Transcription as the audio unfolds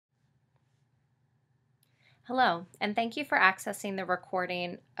Hello, and thank you for accessing the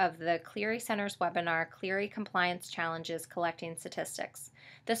recording of the Clery Center's webinar, Clery Compliance Challenges Collecting Statistics.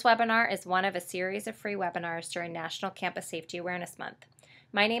 This webinar is one of a series of free webinars during National Campus Safety Awareness Month.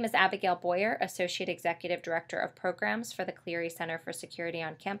 My name is Abigail Boyer, Associate Executive Director of Programs for the Clery Center for Security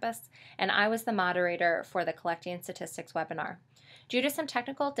on Campus, and I was the moderator for the Collecting Statistics webinar. Due to some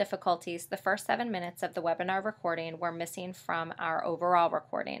technical difficulties, the first 7 minutes of the webinar recording were missing from our overall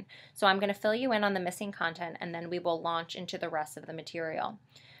recording, so I'm going to fill you in on the missing content and then we will launch into the rest of the material.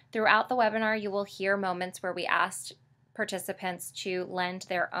 Throughout the webinar, you will hear moments where we asked participants to lend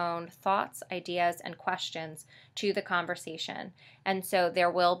their own thoughts, ideas, and questions to the conversation, and so there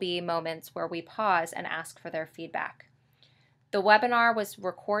will be moments where we pause and ask for their feedback. The webinar was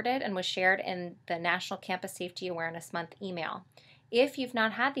recorded and was shared in the National Campus Safety Awareness Month email. If you've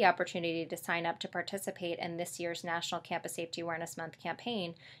not had the opportunity to sign up to participate in this year's National Campus Safety Awareness Month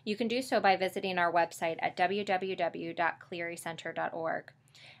campaign, you can do so by visiting our website at www.clerycenter.org.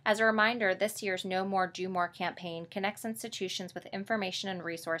 As a reminder, this year's Know More, Do More campaign connects institutions with information and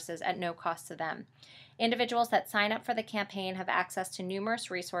resources at no cost to them. Individuals that sign up for the campaign have access to numerous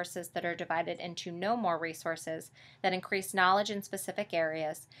resources that are divided into Know More resources that increase knowledge in specific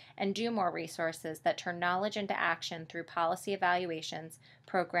areas, and Do More resources that turn knowledge into action through policy evaluations,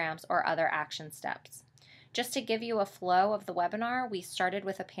 programs, or other action steps. Just to give you a flow of the webinar, we started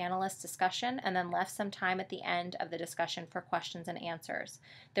with a panelist discussion and then left some time at the end of the discussion for questions and answers.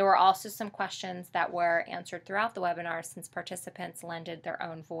 There were also some questions that were answered throughout the webinar since participants lended their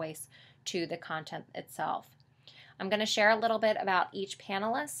own voice to the content itself. I'm going to share a little bit about each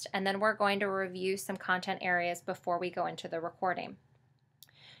panelist, and then we're going to review some content areas before we go into the recording.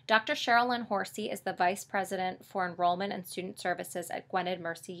 Dr. Sherilyn Horsey is the Vice President for Enrollment and Student Services at Gwynedd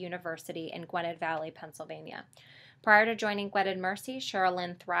Mercy University in Gwynedd Valley, Pennsylvania. Prior to joining Gwynedd Mercy,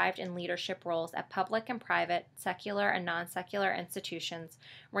 Sherilyn thrived in leadership roles at public and private, secular and non-secular institutions,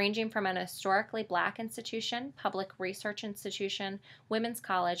 ranging from an historically Black institution, public research institution, women's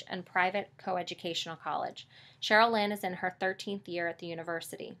college, and private coeducational college. Sherilyn is in her 13th year at the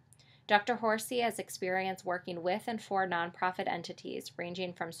university. Dr. Horsey has experience working with and for nonprofit entities,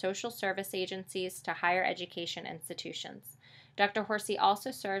 ranging from social service agencies to higher education institutions. Dr. Horsey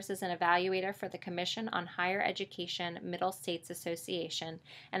also serves as an evaluator for the Commission on Higher Education Middle States Association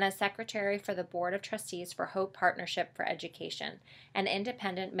and as secretary for the Board of Trustees for Hope Partnership for Education, an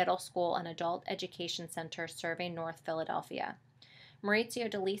independent middle school and adult education center serving North Philadelphia. Maurizio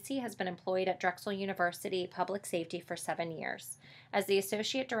DeLisi has been employed at Drexel University Public Safety for 7 years. As the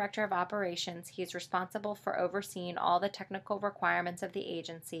Associate Director of Operations, he is responsible for overseeing all the technical requirements of the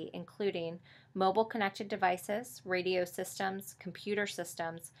agency, including mobile connected devices, radio systems,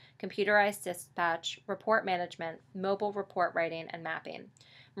 computerized dispatch, report management, mobile report writing, and mapping.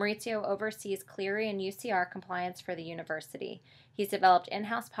 Maurizio oversees Clery and UCR compliance for the university. He's developed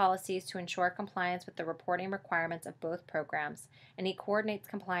in-house policies to ensure compliance with the reporting requirements of both programs, and he coordinates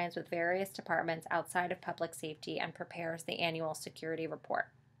compliance with various departments outside of public safety and prepares the annual security report.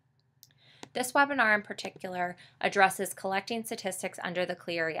 This webinar in particular addresses collecting statistics under the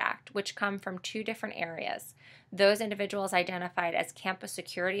Clery Act, which come from 2 different areas: those individuals identified as campus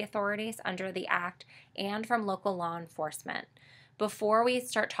security authorities under the Act and from local law enforcement. Before we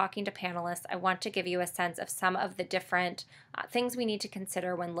start talking to panelists, I want to give you a sense of some of the different things we need to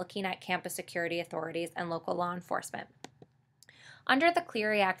consider when looking at campus security authorities and local law enforcement. Under the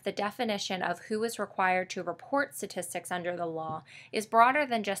Clery Act, the definition of who is required to report statistics under the law is broader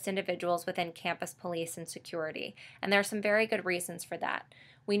than just individuals within campus police and security, and there are some very good reasons for that.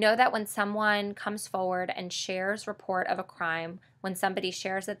 We know that when someone comes forward and shares report of a crime, when somebody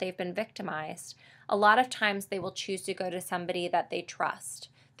shares that they've been victimized, a lot of times they will choose to go to somebody that they trust.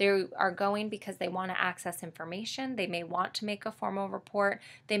 They are going because they want to access information. They may want to make a formal report.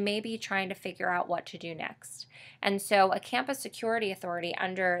 They may be trying to figure out what to do next. And so a campus security authority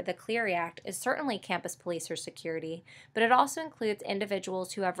under the Clery Act is certainly campus police or security, but it also includes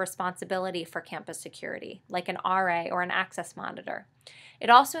individuals who have responsibility for campus security, like an RA or an access monitor. It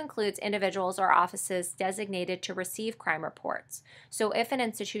also includes individuals or offices designated to receive crime reports. So if an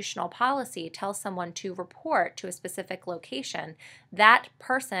institutional policy tells someone to report to a specific location, that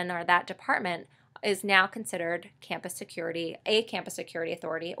person or that department is now considered campus security, a campus security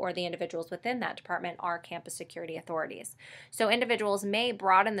authority, or the individuals within that department are campus security authorities. So individuals may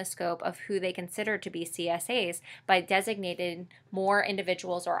broaden the scope of who they consider to be CSAs by designating more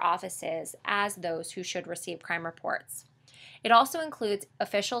individuals or offices as those who should receive crime reports. It also includes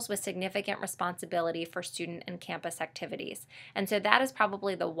officials with significant responsibility for student and campus activities. And so that is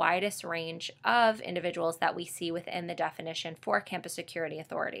probably the widest range of individuals that we see within the definition for campus security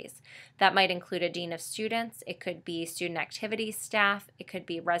authorities. That might include a dean of students, it could be student activities staff, it could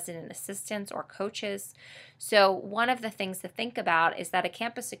be resident assistants or coaches. So one of the things to think about is that a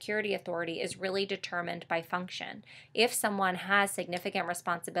campus security authority is really determined by function. If someone has significant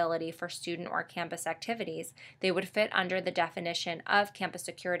responsibility for student or campus activities, they would fit under the definition of campus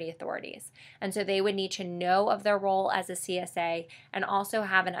security authorities. And so they would need to know of their role as a CSA and also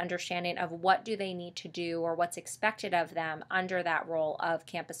have an understanding of what do they need to do or what's expected of them under that role of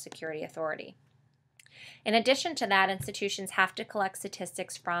campus security authority. In addition to that, institutions have to collect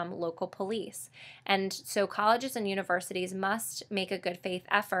statistics from local police. And so colleges and universities must make a good faith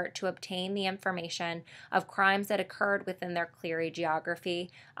effort to obtain the information of crimes that occurred within their Clery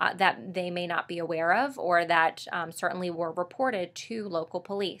geography that they may not be aware of or that certainly were reported to local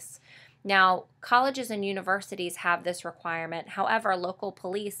police. Now, colleges and universities have this requirement. However, local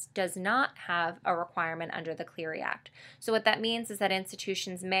police does not have a requirement under the Clery Act. So what that means is that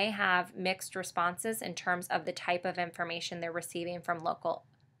institutions may have mixed responses in terms of the type of information they're receiving from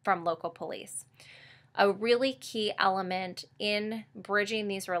local police. A really key element in bridging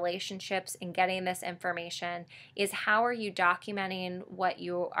these relationships and getting this information is how are you documenting what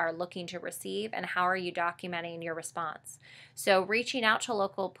you are looking to receive and how are you documenting your response. So reaching out to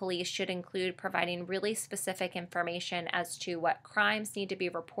local police should include providing really specific information as to what crimes need to be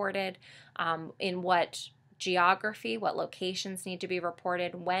reported, in what geography, what locations need to be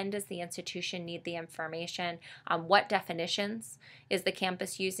reported, when does the institution need the information, what definitions is the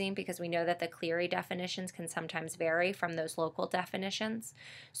campus using, because we know that the Clery definitions can sometimes vary from those local definitions.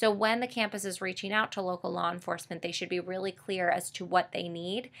 So when the campus is reaching out to local law enforcement, they should be really clear as to what they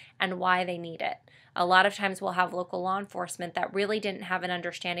need and why they need it. A lot of times we'll have local law enforcement that really didn't have an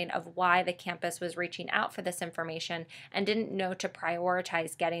understanding of why the campus was reaching out for this information and didn't know to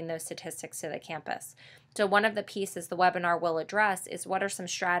prioritize getting those statistics to the campus. So one of the pieces the webinar will address is what are some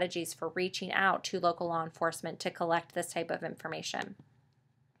strategies for reaching out to local law enforcement to collect this type of information.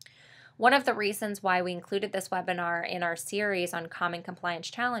 One of the reasons why we included this webinar in our series on common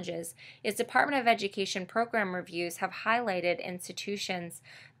compliance challenges is Department of Education program reviews have highlighted institutions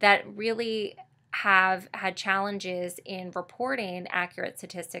that really have had challenges in reporting accurate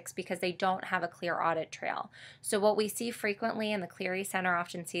statistics because they don't have a clear audit trail. So what we see frequently, and the Clery Center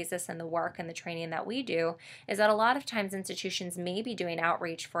often sees this in the work and the training that we do, is that a lot of times institutions may be doing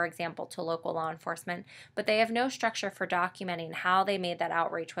outreach, for example, to local law enforcement, but they have no structure for documenting how they made that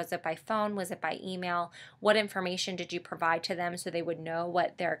outreach. Was it by phone? Was it by email? What information did you provide to them so they would know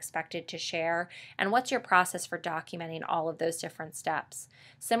what they're expected to share? And what's your process for documenting all of those different steps?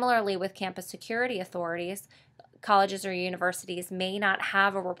 Similarly, with campus security authorities, colleges or universities may not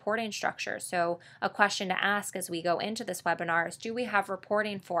have a reporting structure. So a question to ask as we go into this webinar is, do we have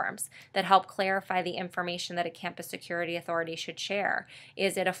reporting forms that help clarify the information that a campus security authority should share?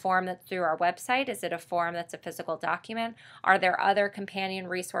 Is it a form that's through our website? Is it a form that's a physical document? Are there other companion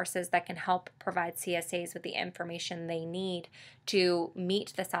resources that can help provide CSAs with the information they need to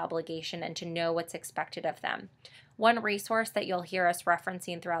meet this obligation and to know what's expected of them? One resource that you'll hear us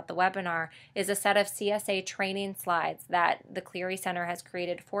referencing throughout the webinar is a set of CSA training slides that the Clery Center has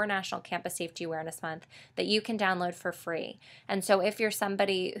created for National Campus Safety Awareness Month that you can download for free. And so if you're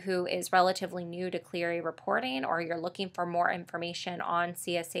somebody who is relatively new to Clery reporting or you're looking for more information on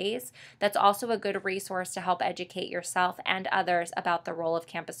CSAs, that's also a good resource to help educate yourself and others about the role of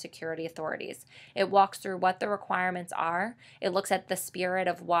campus security authorities. It walks through what the requirements are. It looks at the spirit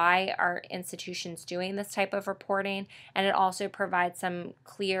of why are institutions doing this type of reporting, and it also provides some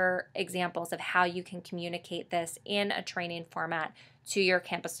clear examples of how you can communicate this in a training format to your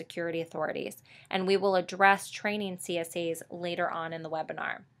campus security authorities. And we will address training CSAs later on in the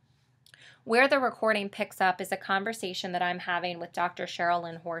webinar. Where the recording picks up is a conversation that I'm having with Dr. Cheryl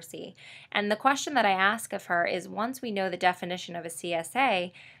Lynn Horsey. And the question that I ask of her is, once we know the definition of a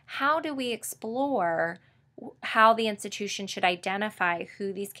CSA, how do we explore how the institution should identify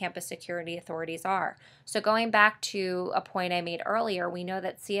who these campus security authorities are? So going back to a point I made earlier, we know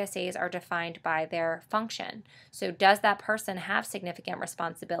that CSAs are defined by their function. So does that person have significant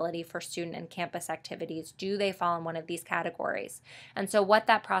responsibility for student and campus activities? Do they fall in one of these categories? And so what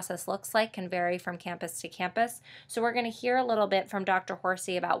that process looks like can vary from campus to campus. So we're going to hear a little bit from Dr.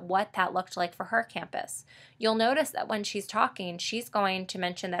 Horsey about what that looked like for her campus. You'll notice that when she's talking, she's going to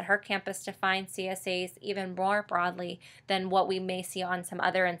mention that her campus defines CSAs even more broadly than what we may see on some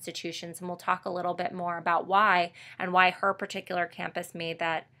other institutions, and we'll talk a little bit more about why and why her particular campus made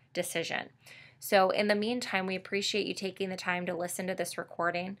that decision. So in the meantime, we appreciate you taking the time to listen to this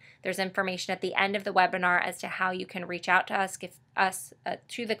recording. There's information at the end of the webinar as to how you can reach out to us,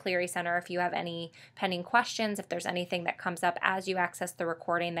 to the Clery Center if you have any pending questions, if there's anything that comes up as you access the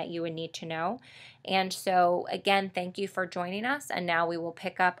recording that you would need to know. And so again, thank you for joining us, and now we will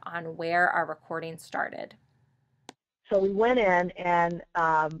pick up on where our recording started. So we went in and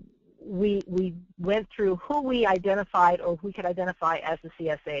we went through who we identified or who we could identify as the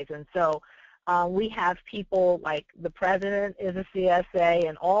CSAs. And so we have people like the president is a CSA,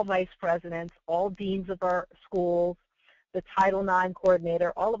 and all vice presidents, all deans of our schools, the Title IX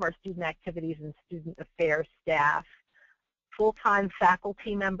coordinator, all of our student activities and student affairs staff, full-time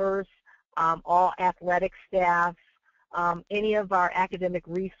faculty members, all athletic staff, any of our academic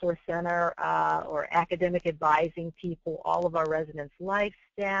resource center or academic advising people, all of our residence life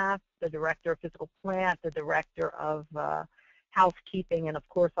staff, the director of physical plant, the director of housekeeping, and of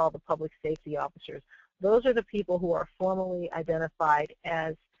course all the public safety officers. Those are the people who are formally identified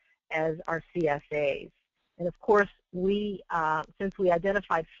as our CSAs. And of course, since we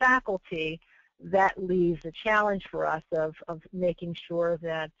identified faculty, that leaves a challenge for us of making sure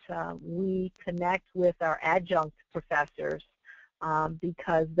that we connect with our adjunct professors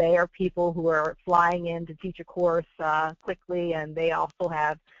because they are people who are flying in to teach a course quickly, and they also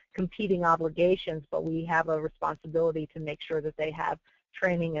have competing obligations, but we have a responsibility to make sure that they have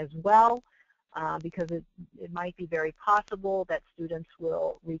training as well because it might be very possible that students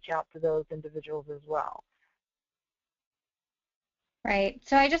will reach out to those individuals as well. Right.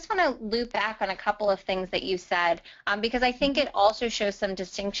 So I just want to loop back on a couple of things that you said because I think it also shows some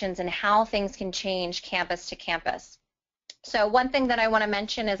distinctions in how things can change campus to campus. So one thing that I want to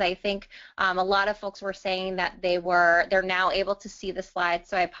mention is I think a lot of folks were saying that they're now able to see the slides,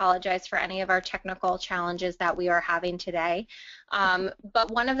 so I apologize for any of our technical challenges that we are having today. But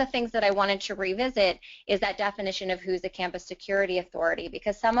one of the things that I wanted to revisit is that definition of who's a campus security authority,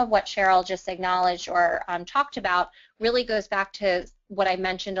 because some of what Cheryl just acknowledged or talked about really goes back to what I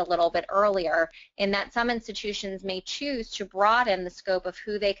mentioned a little bit earlier, in that some institutions may choose to broaden the scope of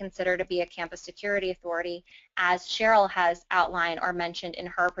who they consider to be a campus security authority, as Cheryl has outlined or mentioned in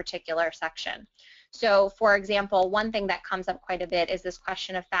her particular section. So, for example, one thing that comes up quite a bit is this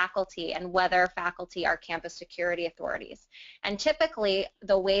question of faculty and whether faculty are campus security authorities. And typically,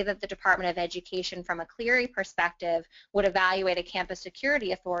 the way that the Department of Education, from a Clery perspective, would evaluate a campus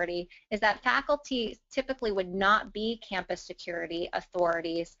security authority is that faculty typically would not be campus security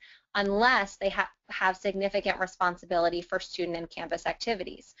authorities unless they have significant responsibility for student and campus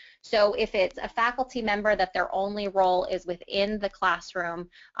activities. So if it's a faculty member that their only role is within the classroom,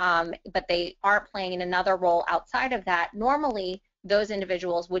 but they aren't playing another role outside of that, normally those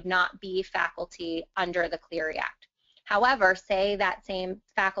individuals would not be faculty under the Clery Act. However, say that same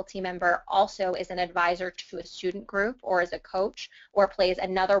faculty member also is an advisor to a student group or is a coach or plays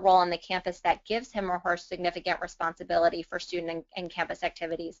another role on the campus that gives him or her significant responsibility for student and campus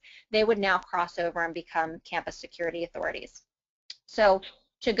activities, they would now cross over and become campus security authorities. So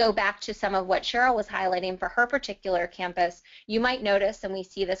to go back to some of what Cheryl was highlighting for her particular campus, you might notice, and we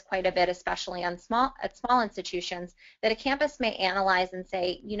see this quite a bit, especially at small institutions, that a campus may analyze and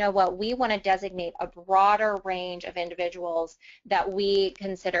say, you know what, we want to designate a broader range of individuals that we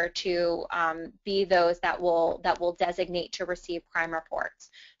consider to be those that will designate to receive crime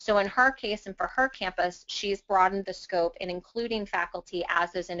reports. So in her case and for her campus, she's broadened the scope in including faculty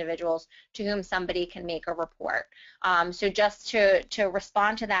as those individuals to whom somebody can make a report. So just to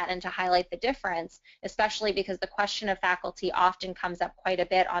respond to that and to highlight the difference, especially because the question of faculty often comes up quite a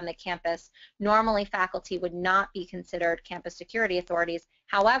bit on the campus. Normally, faculty would not be considered campus security authorities.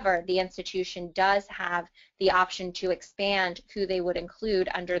 However, the institution does have the option to expand who they would include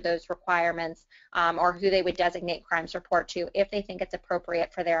under those requirements or who they would designate crimes report to if they think it's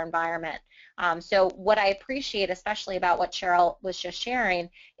appropriate for their environment. So what I appreciate especially about what Cheryl was just sharing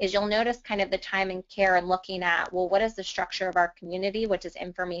is you'll notice kind of the time and care in looking at, well, what does the structure of our community, what does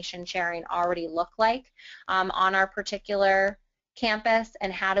information sharing already look like on our particular campus,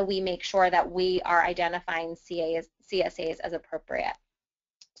 and how do we make sure that we are identifying CSAs as appropriate.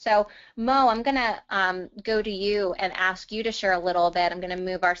 So Mo, I'm going to go to you and ask you to share a little bit. I'm going to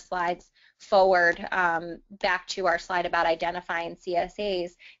move our slides forward back to our slide about identifying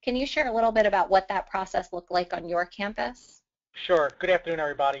CSAs. Can you share a little bit about what that process looked like on your campus? Sure. Good afternoon,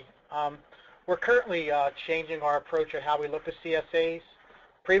 everybody. We're currently changing our approach at how we look at CSAs.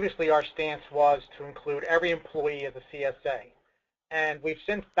 Previously, our stance was to include every employee as a CSA. And we've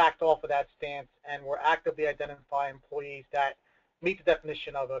since backed off of that stance, and we're actively identifying employees that meet the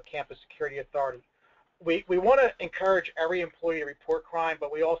definition of a campus security authority. We want to encourage every employee to report crime,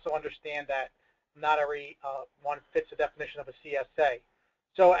 but we also understand that not every one fits the definition of a CSA.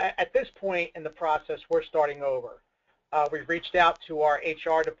 So at this point in the process, we're starting over. We've reached out to our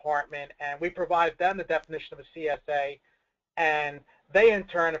HR department, and we provided them the definition of a CSA, and they in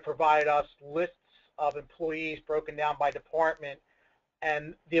turn have provided us lists of employees broken down by department,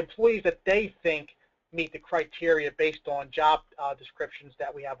 and the employees that they think meet the criteria based on job descriptions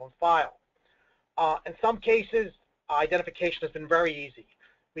that we have on file. In some cases, identification has been very easy.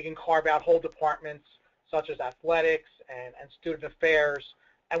 We can carve out whole departments such as athletics and student affairs,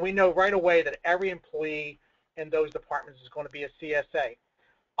 and we know right away that every employee in those departments is going to be a CSA.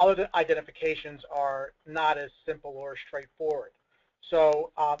 Other identifications are not as simple or straightforward.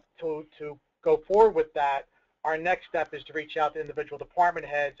 So to go forward with that, our next step is to reach out to individual department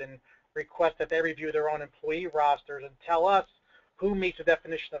heads and request that they review their own employee rosters and tell us who meets the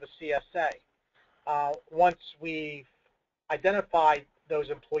definition of a CSA. Once we've identified those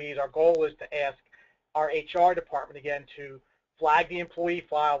employees, our goal is to ask our HR department again to flag the employee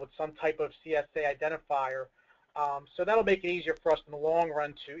file with some type of CSA identifier. So that'll make it easier for us in the long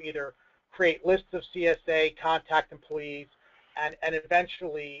run to either create lists of CSA, contact employees, and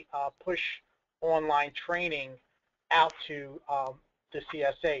eventually push online training out to the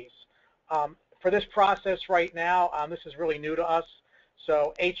CSAs. For this process right now, this is really new to us,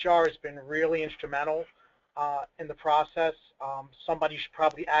 so HR has been really instrumental in the process. Somebody should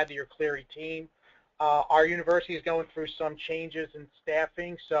probably add to your Clery team. Our university is going through some changes in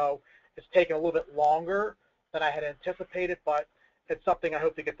staffing, so it's taken a little bit longer than I had anticipated, but it's something I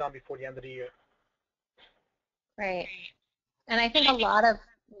hope to get done before the end of the year. Great. And I think a lot of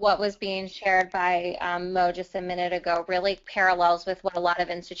what was being shared by Mo just a minute ago really parallels with what a lot of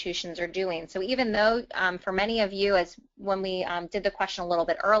institutions are doing. So even though for many of you, as when we did the question a little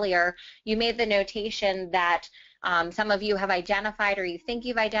bit earlier, you made the notation that some of you have identified or you think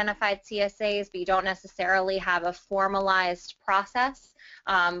you've identified CSAs, but you don't necessarily have a formalized process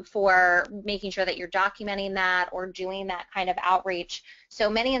for making sure that you're documenting that or doing that kind of outreach. So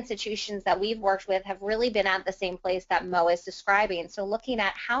many institutions that we've worked with have really been at the same place that Mo is describing. So looking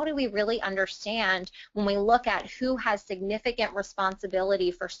at how do we really understand when we look at who has significant responsibility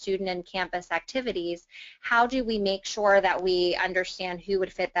for student and campus activities, how do we make sure that we understand who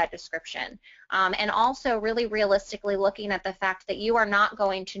would fit that description? And also really realistically looking at the fact that you are not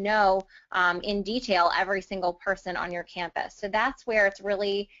going to know in detail every single person on your campus. So that's where it's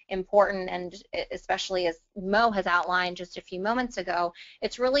really important, and especially as Mo has outlined just a few moments ago,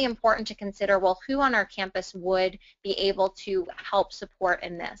 it's really important to consider, well, who on our campus would be able to help support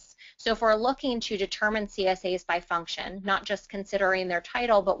in this? So if we're looking to determine CSAs by function, not just considering their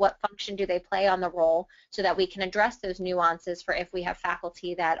title, but what function do they play on the role so that we can address those nuances for if we have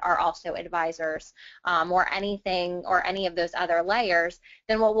faculty that are also advisors or anything or any of those other layers,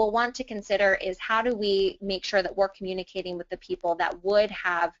 then what we'll want to consider is how do we make sure that we're communicating with the people that would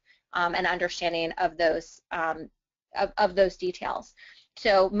have an understanding of those details.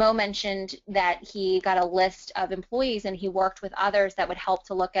 So Mo mentioned that he got a list of employees and he worked with others that would help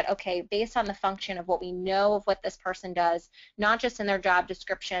to look at, okay, based on the function of what we know of what this person does, not just in their job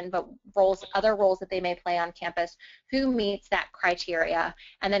description, but other roles that they may play on campus, who meets that criteria,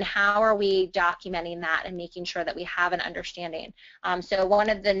 and then how are we documenting that and making sure that we have an understanding. So one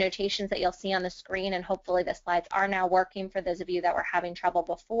of the notations that you'll see on the screen, and hopefully the slides are now working for those of you that were having trouble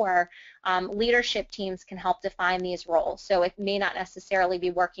before, leadership teams can help define these roles. So it may not necessarily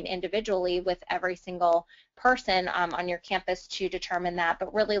be working individually with every single person on your campus to determine that,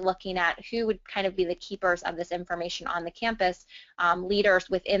 but really looking at who would kind of be the keepers of this information on the campus, leaders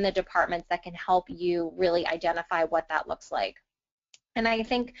within the departments that can help you really identify what that looks like. And I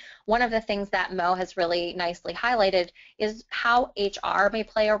think one of the things that Mo has really nicely highlighted is how HR may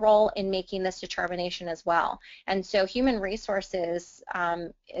play a role in making this determination as well. And so human resources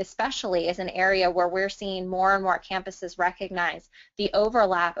especially is an area where we're seeing more and more campuses recognize the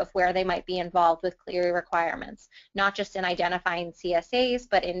overlap of where they might be involved with Clery requirements, not just in identifying CSAs,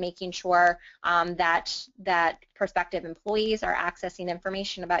 but in making sure that prospective employees are accessing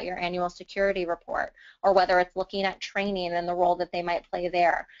information about your annual security report, or whether it's looking at training and the role that they might play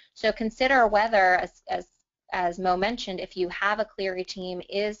there. So consider whether, as Mo mentioned, if you have a Clery team,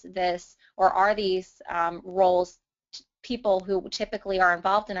 is this or are these roles people who typically are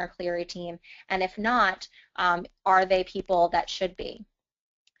involved in our Clery team, and if not, are they people that should be?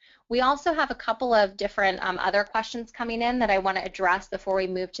 We also have a couple of different other questions coming in that I want to address before we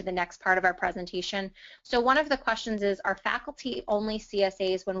move to the next part of our presentation. So one of the questions is, are faculty only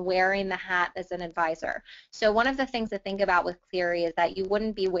CSAs when wearing the hat as an advisor? So one of the things to think about with Clery is that you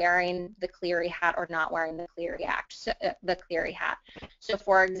wouldn't be wearing the Clery hat or not wearing the Clery hat. So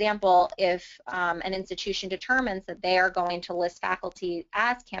for example, if an institution determines that they are going to list faculty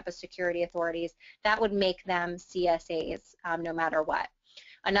as campus security authorities, that would make them CSAs no matter what.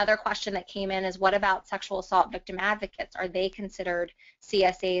 Another question that came in is, what about sexual assault victim advocates? Are they considered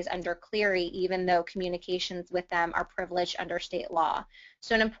CSAs under Clery even though communications with them are privileged under state law?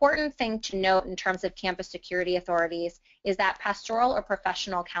 So an important thing to note in terms of campus security authorities is that pastoral or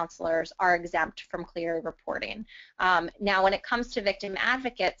professional counselors are exempt from Clery reporting. Now when it comes to victim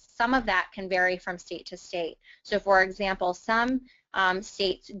advocates, some of that can vary from state to state. So for example, some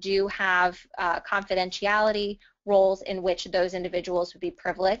states do have confidentiality roles in which those individuals would be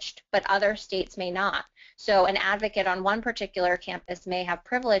privileged, but other states may not. So an advocate on one particular campus may have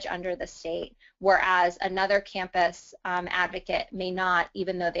privilege under the state, whereas another campus advocate may not,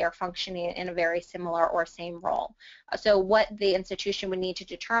 even though they are functioning in a very similar or same role. So what the institution would need to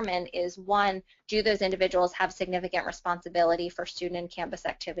determine is, one, do those individuals have significant responsibility for student and campus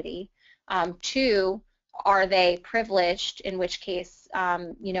activity? Two, are they privileged, in which case,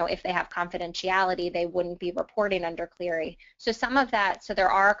 you know, if they have confidentiality, they wouldn't be reporting under Clery. So some of that, so there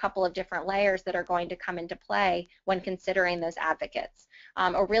are a couple of different layers that are going to come into play when considering those advocates.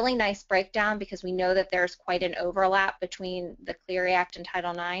 A really nice breakdown, because we know that there's quite an overlap between the Clery Act and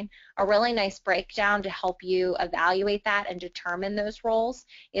Title IX, a really nice breakdown to help you evaluate that and determine those roles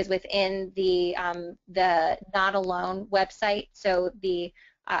is within the Not Alone website. So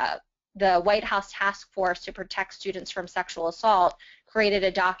the White House Task Force to Protect Students from Sexual Assault created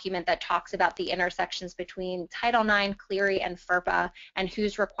a document that talks about the intersections between Title IX, Clery, and FERPA, and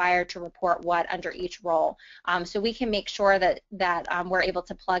who's required to report what under each role. So we can make sure that we're able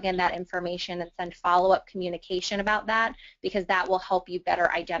to plug in that information and send follow-up communication about that, because that will help you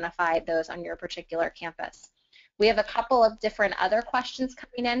better identify those on your particular campus. We have a couple of different other questions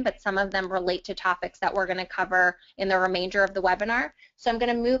coming in, but some of them relate to topics that we're going to cover in the remainder of the webinar. So I'm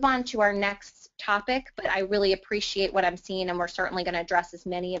going to move on to our next topic, but I really appreciate what I'm seeing, and we're certainly going to address as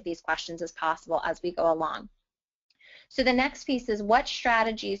many of these questions as possible as we go along. So the next piece is, what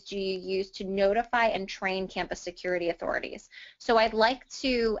strategies do you use to notify and train campus security authorities? So I'd like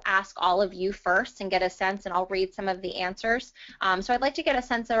to ask all of you first and get a sense, and I'll read some of the answers. So I'd like to get a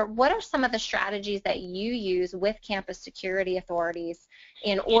sense of, what are some of the strategies that you use with campus security authorities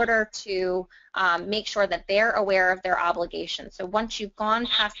in order to make sure that they're aware of their obligations? So once you've gone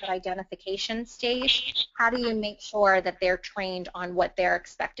past that identification stage, how do you make sure that they're trained on what they're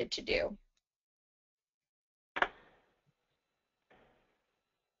expected to do?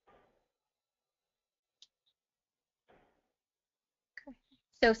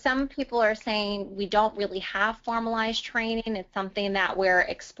 So some people are saying we don't really have formalized training. It's something that we're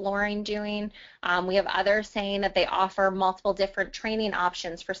exploring doing. We have others saying that they offer multiple different training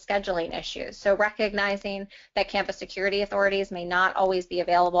options for scheduling issues. So recognizing that campus security authorities may not always be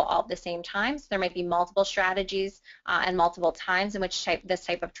available all at the same time. So there might be multiple strategies and multiple times in which this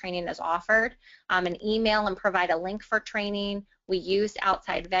type of training is offered. An email and provide a link for training. We use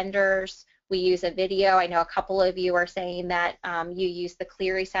outside vendors. We use a video. I know a couple of you are saying that you use the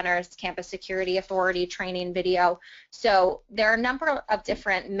Clery Center's Campus Security Authority training video. So there are a number of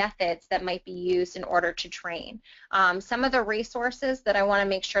different methods that might be used in order to train. Some of the resources that I want to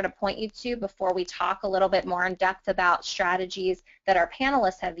make sure to point you to before we talk a little bit more in depth about strategies that our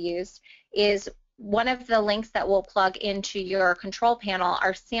panelists have used is, one of the links that we'll plug into your control panel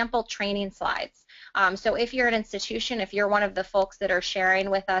are sample training slides. So if you're an institution, if you're one of the folks that are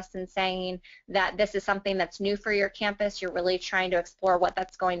sharing with us and saying that this is something that's new for your campus, you're really trying to explore what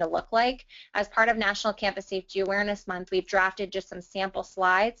that's going to look like, as part of National Campus Safety Awareness Month, we've drafted just some sample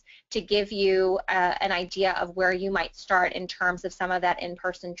slides to give you an idea of where you might start in terms of some of that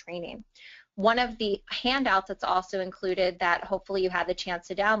in-person training. One of the handouts that's also included that hopefully you had the chance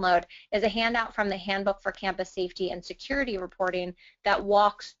to download is a handout from the Handbook for Campus Safety and Security Reporting that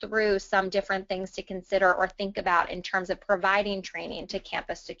walks through some different things to consider or think about in terms of providing training to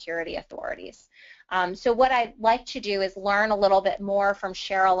campus security authorities. So what I'd like to do is learn a little bit more from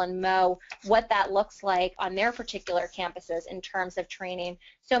Cheryl and Mo what that looks like on their particular campuses in terms of training.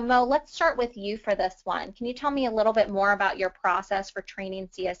 So Mo, let's start with you for this one. Can you tell me a little bit more about your process for training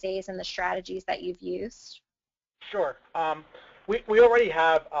CSAs and the strategies that you've used? Sure. We already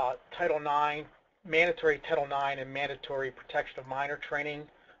have Title IX, mandatory Title IX and mandatory protection of minor training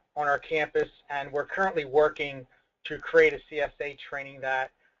on our campus, and we're currently working to create a CSA training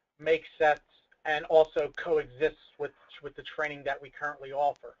that make sense, and also coexists with the training that we currently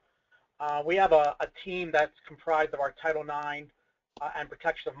offer. We have a team that's comprised of our Title IX and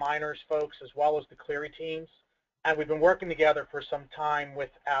protection of minors folks, as well as the Clery teams, and we've been working together for some time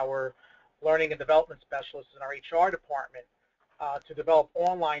with our learning and development specialists in our HR department to develop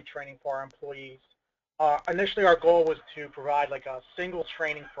online training for our employees. Initially, our goal was to provide like a single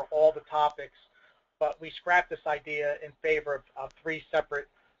training for all the topics, but we scrapped this idea in favor of 3 separate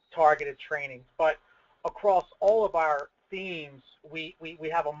targeted trainings. But across all of our themes, we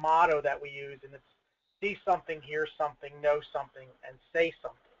have a motto that we use, and it's see something, hear something, know something, and say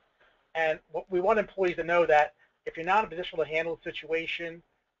something. And we want employees to know that if you're not in a position to handle the situation,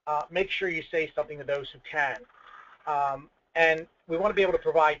 make sure you say something to those who can. And we want to be able to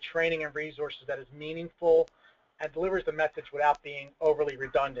provide training and resources that is meaningful and delivers the message without being overly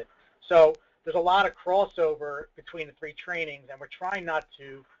redundant. So there's a lot of crossover between the 3 trainings, and we're trying not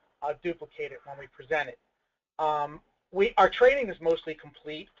to duplicate it when we present it. Our training is mostly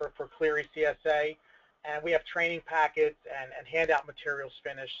complete for Clery CSA, and we have training packets and handout materials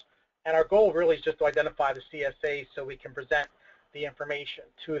finished. And our goal really is just to identify the CSAs so we can present the information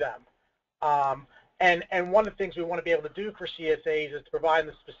to them. And one of the things we want to be able to do for CSAs is to provide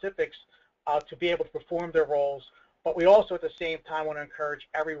them the specifics to be able to perform their roles, but we also at the same time want to encourage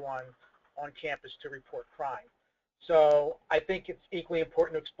everyone on campus to report crime. So I think it's equally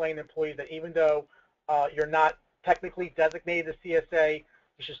important to explain to employees that even though you're not technically designated a CSA,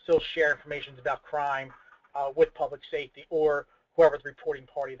 you should still share information about crime with public safety or whoever the reporting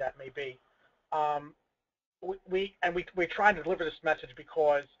party that may be. We're trying to deliver this message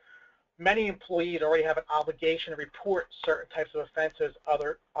because many employees already have an obligation to report certain types of offenses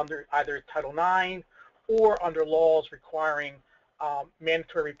under either Title IX or under laws requiring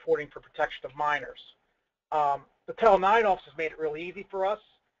mandatory reporting for protection of minors. The Title IX office made it really easy for us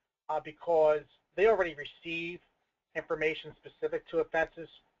because they already receive information specific to offenses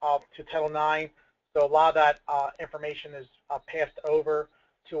to Title IX. So a lot of that information is passed over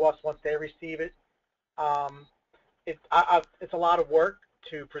to us once they receive it. It's a lot of work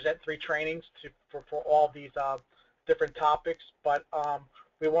to present 3 trainings for all these different topics, but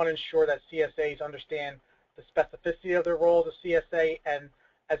we want to ensure that CSAs understand the specificity of their role as a CSA and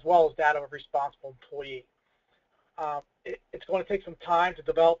as well as that of a responsible employee. It's going to take some time to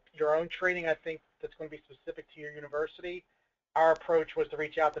develop your own training, I think, that's going to be specific to your university. Our approach was to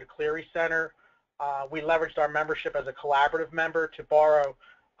reach out to the Clery Center. We leveraged our membership as a collaborative member to borrow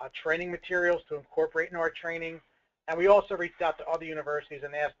training materials to incorporate in our training. And we also reached out to other universities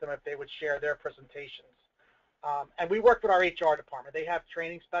and asked them if they would share their presentations. And we worked with our HR department. They have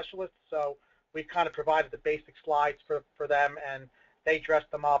training specialists, so we kind of provided the basic slides for them, and they dressed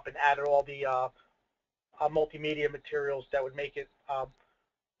them up and added all the multimedia materials that would make it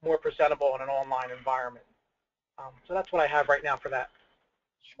more presentable in an online environment. So that's what I have right now for that.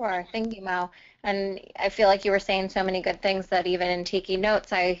 Sure. Thank you, Mo. And I feel like you were saying so many good things that even in taking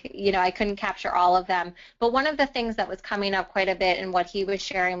notes, I couldn't capture all of them. But one of the things that was coming up quite a bit in what he was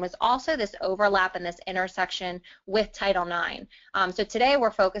sharing was also this overlap and this intersection with Title IX. So today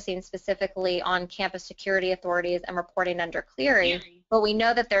we're focusing specifically on campus security authorities and reporting under Clery, but we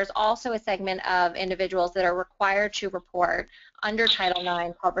know that there's also a segment of individuals that are required to report under Title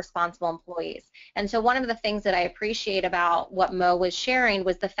IX called responsible employees. And so one of the things that I appreciate about what Mo was sharing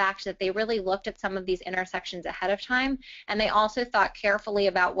was the fact that they really looked at some of these intersections ahead of time, and they also thought carefully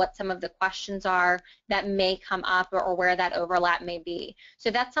about what some of the questions are that may come up or where that overlap may be.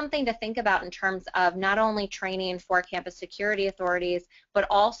 So that's something to think about in terms of not only training for campus security authorities, but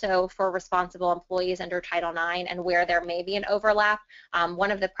also for responsible employees under Title IX and where there may be an overlap.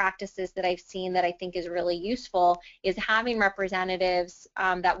 One of the practices that I've seen that I think is really useful is having representatives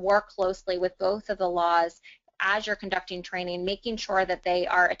that work closely with both of the laws as you're conducting training, making sure that they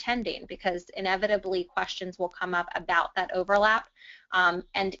are attending, because inevitably questions will come up about that overlap.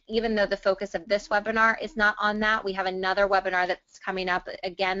 And even though the focus of this webinar is not on that, we have another webinar that's coming up,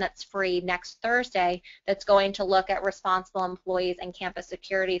 again, that's free next Thursday, that's going to look at responsible employees and campus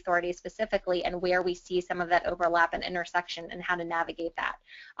security authorities specifically, and where we see some of that overlap and intersection and how to navigate that.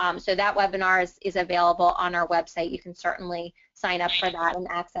 So that webinar is available on our website. You can certainly sign up for that and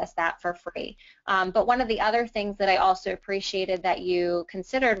access that for free. But one of the other things that I also appreciated that you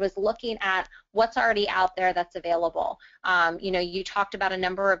considered was looking at what's already out there that's available. You talked talked about a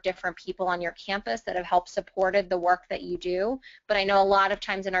number of different people on your campus that have helped supported the work that you do, but I know a lot of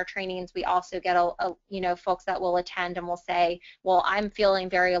times in our trainings we also get folks that will attend and will say, well, I'm feeling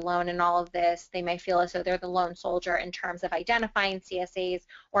very alone in all of this. They may feel as though they're the lone soldier in terms of identifying CSAs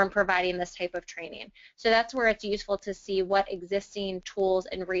or in providing this type of training. So that's where it's useful to see what existing tools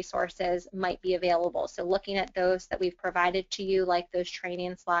and resources might be available. So looking at those that we've provided to you, like those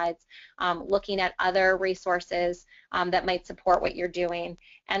training slides, looking at other resources that might support what you're doing.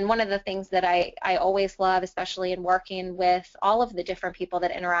 And one of the things that I always love, especially in working with all of the different people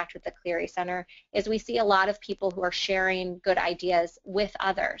that interact with the Clery Center, is we see a lot of people who are sharing good ideas with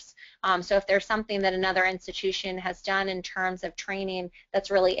others. So if there's something that another institution has done in terms of training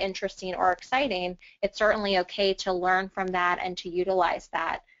that's really interesting or exciting, it's certainly okay to learn from that and to utilize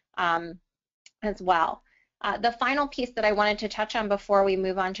that as well. The final piece that I wanted to touch on before we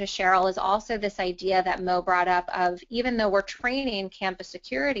move on to Cheryl is also this idea that Mo brought up of, even though we're training campus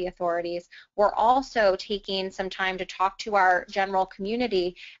security authorities, we're also taking some time to talk to our general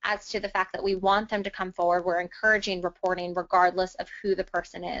community as to the fact that we want them to come forward. We're encouraging reporting regardless of who the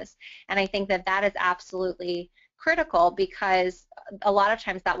person is. And I think that that is absolutely critical, because a lot of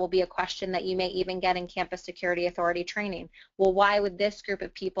times that will be a question that you may even get in campus security authority training. Well, why would this group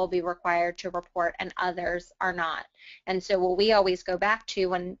of people be required to report and others are not? And so what we always go back to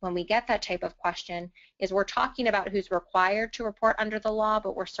when we get that type of question is, we're talking about who's required to report under the law,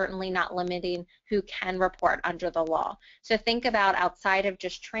 but we're certainly not limiting who can report under the law. So think about, outside of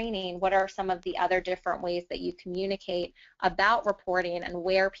just training, what are some of the other different ways that you communicate about reporting and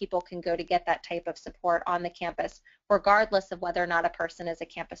where people can go to get that type of support on the campus, regardless of whether or not a person is a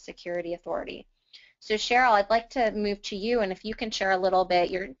campus security authority. So Cheryl, I'd like to move to you, and if you can share a little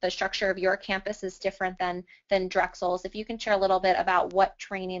bit, the structure of your campus is different than Drexel's. If you can share a little bit about what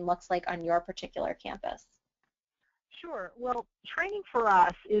training looks like on your particular campus. Sure. Well, training for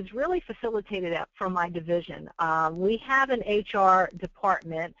us is really facilitated from my division. We have an HR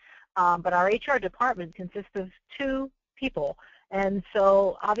department, but our HR department consists of 2 people. And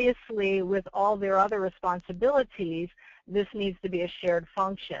so obviously, with all their other responsibilities, this needs to be a shared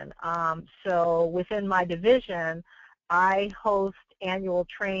function. So within my division, I host annual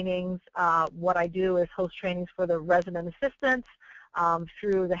trainings. What I do is host trainings for the resident assistants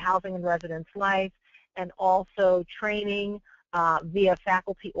through the Housing and Residence Life, and also training via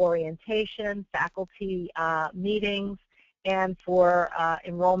faculty orientation, faculty meetings, and for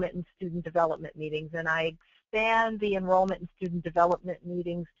enrollment and student development meetings. And I expand the enrollment and student development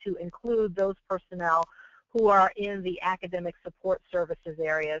meetings to include those personnel who are in the academic support services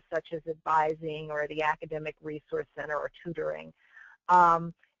areas, such as advising or the academic resource center or tutoring.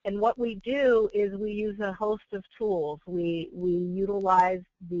 And what we do is we use a host of tools. We utilize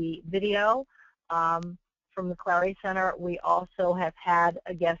the video from the Clery Center. We also have had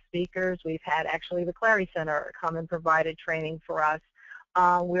guest speakers. We've had actually the Clery Center come and provided training for us.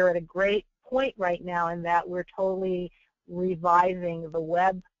 We're at a great point right now in that we're totally revising the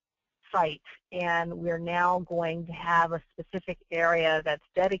website, and we're now going to have a specific area that's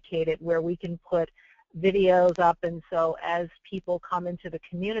dedicated where we can put videos up, and so as people come into the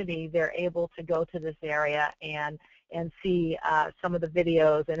community, they're able to go to this area and see some of the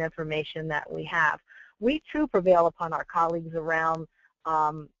videos and information that we have. We too prevail upon our colleagues around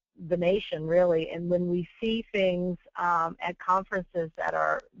the nation, really, and when we see things at conferences that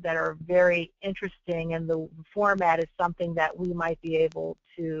are very interesting and the format is something that we might be able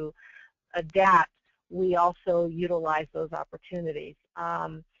to adapt, we also utilize those opportunities.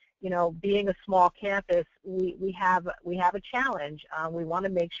 You know, being a small campus, we have a challenge. We want to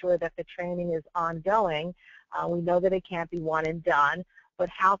make sure that the training is ongoing. We know that it can't be one and done, but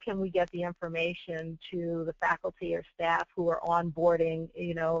how can we get the information to the faculty or staff who are onboarding,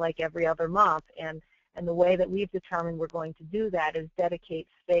 you know, like every other month? And the way that we've determined we're going to do that is dedicate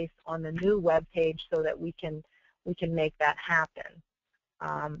space on the new web page so that we can make that happen.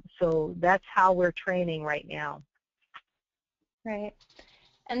 So that's how we're training right now. Right.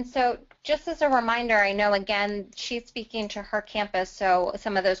 And so just as a reminder, I know, again, she's speaking to her campus, so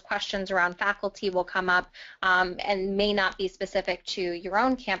some of those questions around faculty will come up and may not be specific to your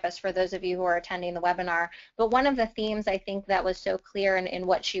own campus for those of you who are attending the webinar. But one of the themes I think that was so clear in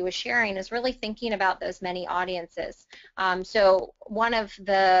what she was sharing is really thinking about those many audiences. So one of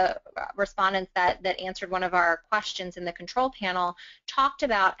the respondents that answered one of our questions in the control panel talked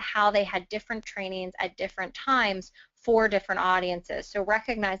about how they had different trainings at different times for different audiences. So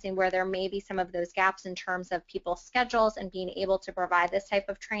recognizing where there may be some of those gaps in terms of people's schedules and being able to provide this type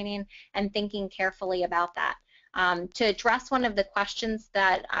of training and thinking carefully about that. To address one of the questions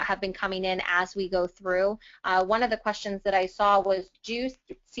that have been coming in as we go through, one of the questions that I saw was, do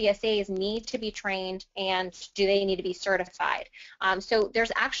CSAs need to be trained and do they need to be certified? So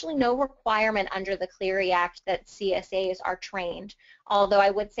there's actually no requirement under the Clery Act that CSAs are trained, although I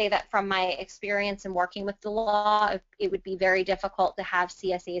would say that from my experience in working with the law, it would be very difficult to have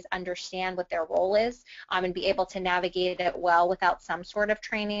CSAs understand what their role is and be able to navigate it well without some sort of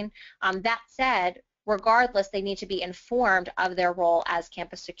training. That said, regardless, they need to be informed of their role as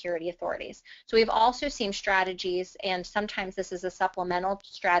campus security authorities. So we've also seen strategies, and sometimes this is a supplemental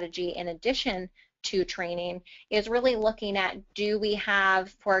strategy in addition to training, is really looking at, do we have,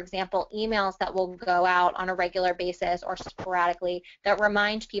 for example, emails that will go out on a regular basis or sporadically that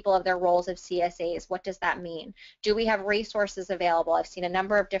remind people of their roles of CSAs? What does that mean? Do we have resources available? I've seen a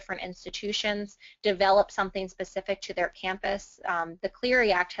number of different institutions develop something specific to their campus. The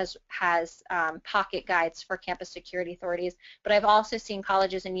Clery Act has pocket guides for campus security authorities, but I've also seen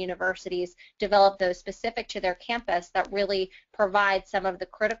colleges and universities develop those specific to their campus that really provide some of the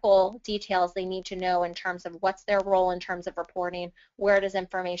critical details they need to know in terms of what's their role in terms of reporting, where does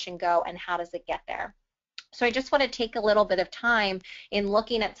information go, and how does it get there. So I just want to take a little bit of time in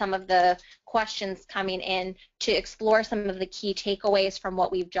looking at some of the questions coming in to explore some of the key takeaways from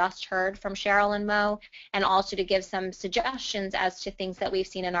what we've just heard from Cheryl and Mo, and also to give some suggestions as to things that we've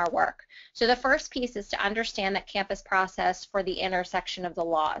seen in our work. So the first piece is to understand that campus process for the intersection of the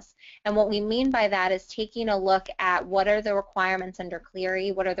laws. And what we mean by that is taking a look at what are the requirements under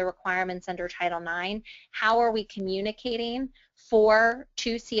Clery, what are the requirements under Title IX, how are we communicating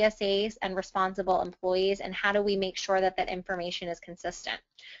to CSAs and responsible employees, and how do we make sure that that information is consistent.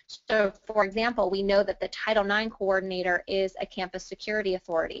 So for example, we know that the Title IX coordinator is a campus security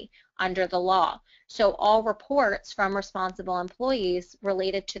authority under the law. So all reports from responsible employees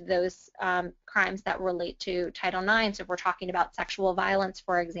related to those crimes that relate to Title IX, so if we're talking about sexual violence,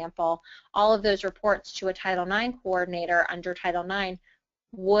 for example, all of those reports to a Title IX coordinator under Title IX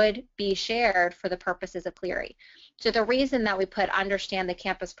would be shared for the purposes of Clery. So the reason that we put understand the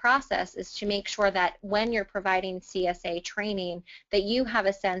campus process is to make sure that when you're providing CSA training, that you have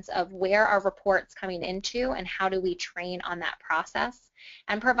a sense of where are reports coming into and how do we train on that process,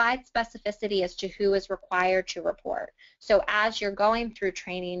 and provide specificity as to who is required to report. So as you're going through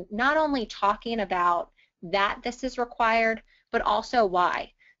training, not only talking about that this is required, but also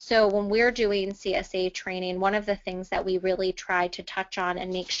why. So when we're doing CSA training, one of the things that we really try to touch on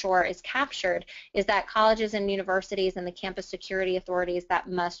and make sure is captured is that colleges and universities and the campus security authorities that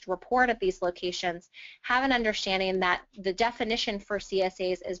must report at these locations have an understanding that the definition for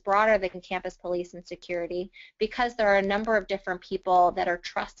CSAs is broader than campus police and security, because there are a number of different people that are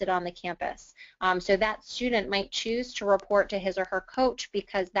trusted on the campus. So that student might choose to report to his or her coach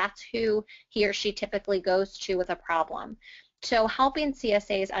because that's who he or she typically goes to with a problem. So helping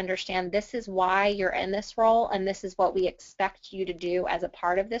CSAs understand this is why you're in this role and this is what we expect you to do as a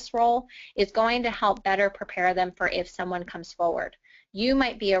part of this role is going to help better prepare them for if someone comes forward. You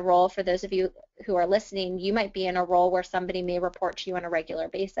might be a role, for those of you who are listening, you might be in a role where somebody may report to you on a regular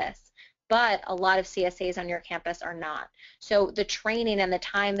basis, but a lot of CSAs on your campus are not. So the training and the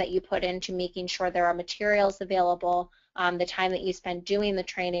time that you put into making sure there are materials available, the time that you spend doing the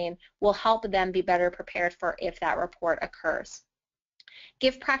training will help them be better prepared for if that report occurs.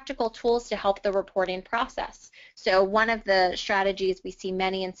 Give practical tools to help the reporting process. So one of the strategies we see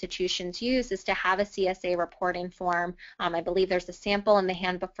many institutions use is to have a CSA reporting form. I believe there's a sample in the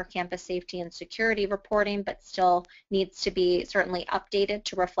Handbook for Campus Safety and Security Reporting, but still needs to be certainly updated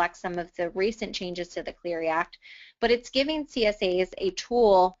to reflect some of the recent changes to the Clery Act. But it's giving CSAs a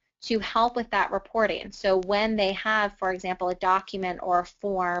tool to help with that reporting. So when they have, for example, a document or a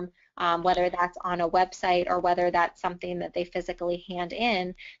form, whether that's on a website or whether that's something that they physically hand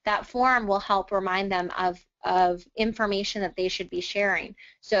in, that form will help remind them of information that they should be sharing.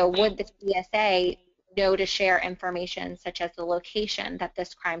 So would the CSA know to share information such as the location that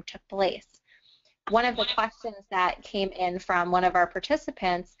this crime took place? One of the questions that came in from one of our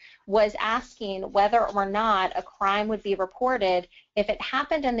participants was asking whether or not a crime would be reported if it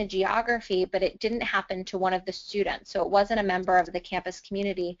happened in the geography but it didn't happen to one of the students. So it wasn't a member of the campus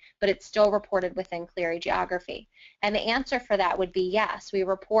community, but it's still reported within Clery geography. And the answer for that would be yes. We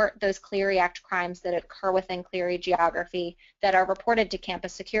report those Clery Act crimes that occur within Clery geography that are reported to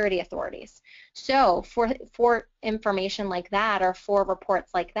campus security authorities. So for information like that or for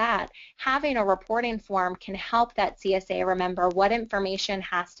reports like that, having a reporting form can help that CSA remember what information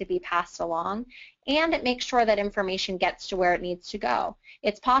has to be passed along and it makes sure that information gets to where it needs to go.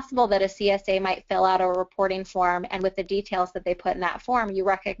 It's possible that a CSA might fill out a reporting form, and with the details that they put in that form, you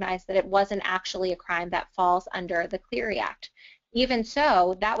recognize that it wasn't actually a crime that falls under the Clery Act. Even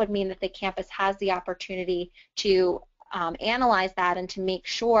so, that would mean that the campus has the opportunity to analyze that and to make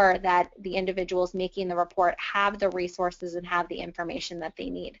sure that the individuals making the report have the resources and have the information that they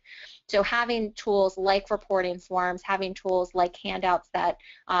need. So having tools like reporting forms, having tools like handouts that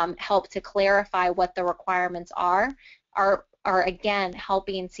help to clarify what the requirements are again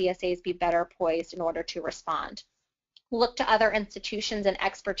helping CSAs be better poised in order to respond. Look to other institutions and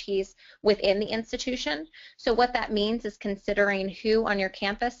expertise within the institution. So what that means is considering who on your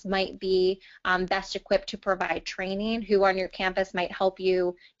campus might be best equipped to provide training, who on your campus might help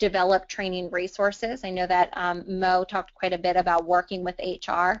you develop training resources. I know that Mo talked quite a bit about working with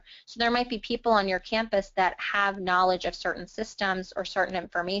HR. So there might be people on your campus that have knowledge of certain systems or certain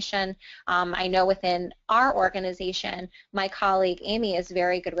information. I know within our organization, my colleague Amy is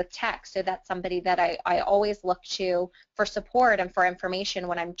very good with tech, so that's somebody that I always look to for support and for information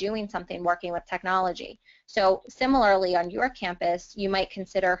when I'm doing something working with technology. So similarly on your campus, you might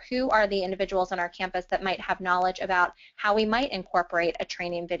consider who are the individuals on our campus that might have knowledge about how we might incorporate a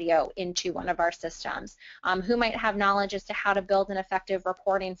training video into one of our systems, who might have knowledge as to how to build an effective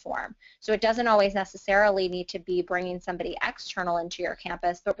reporting form. So it doesn't always necessarily need to be bringing somebody external into your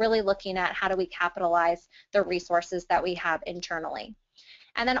campus, but really looking at how do we capitalize the resources that we have internally.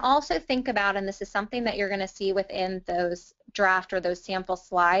 And then also think about, and this is something that you're going to see within those draft or those sample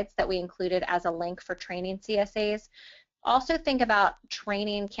slides that we included as a link for training CSAs, also think about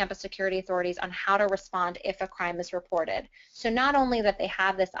training campus security authorities on how to respond if a crime is reported. So not only that they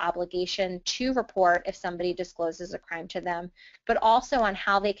have this obligation to report if somebody discloses a crime to them, but also on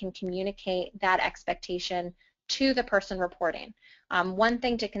how they can communicate that expectation to the person reporting. One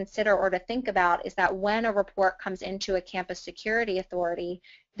thing to consider or to think about is that when a report comes into a campus security authority,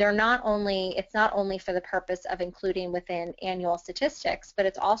 it's not only for the purpose of including within annual statistics, but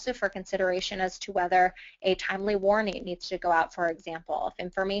it's also for consideration as to whether a timely warning needs to go out, for example, if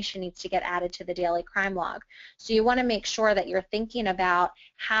information needs to get added to the daily crime log. So you want to make sure that you're thinking about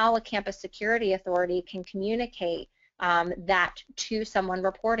how a campus security authority can communicate that to someone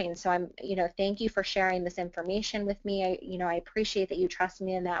reporting. So thank you for sharing this information with me. I appreciate that you trust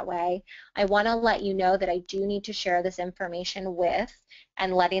me in that way. I want to let you know that I do need to share this information with,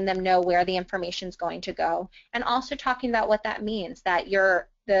 and letting them know where the information is going to go, and also talking about what that means, that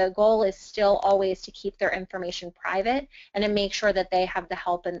the goal is still always to keep their information private and to make sure that they have the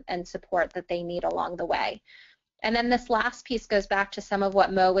help and support that they need along the way. And then this last piece goes back to some of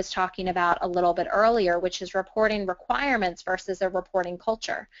what Mo was talking about a little bit earlier, which is reporting requirements versus a reporting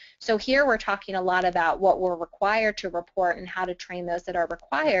culture. So here we're talking a lot about what we're required to report and how to train those that are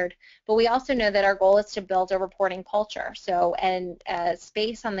required, but we also know that our goal is to build a reporting culture. So, and a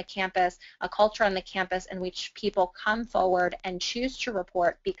space on the campus, a culture on the campus in which people come forward and choose to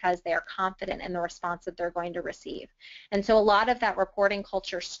report because they are confident in the response that they're going to receive. And so a lot of that reporting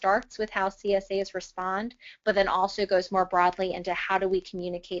culture starts with how CSAs respond, but then also goes more broadly into how do we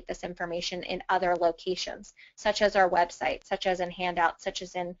communicate this information in other locations, such as our website, such as in handouts, such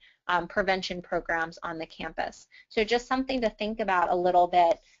as in prevention programs on the campus. So just something to think about a little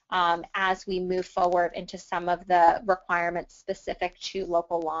bit as we move forward into some of the requirements specific to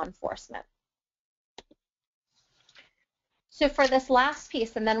local law enforcement. So for this last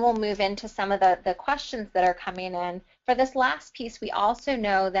piece, and then we'll move into some of the questions that are coming in. For this last piece, we also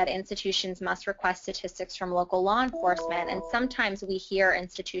know that institutions must request statistics from local law enforcement, and sometimes we hear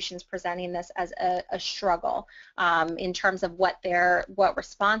institutions presenting this as a struggle in terms of what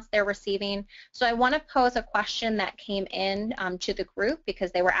response they're receiving. So I want to pose a question that came in to the group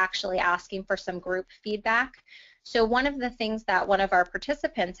because they were actually asking for some group feedback. So one of the things that one of our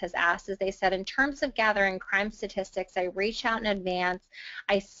participants has asked is they said, in terms of gathering crime statistics, I reach out in advance.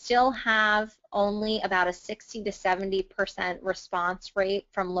 I still have only about a 60 to 70% response rate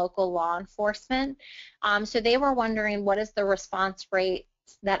from local law enforcement. So they were wondering, what is the response rate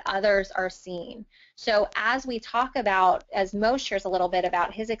that others are seeing? So as we talk about, as Mo shares a little bit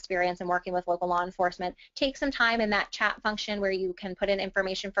about his experience in working with local law enforcement, take some time in that chat function where you can put in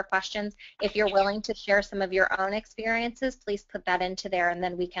information for questions. If you're willing to share some of your own experiences, please put that into there, and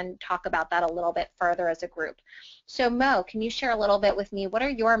then we can talk about that a little bit further as a group. So Mo, can you share a little bit with me? What are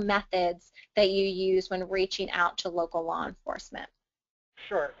your methods that you use when reaching out to local law enforcement?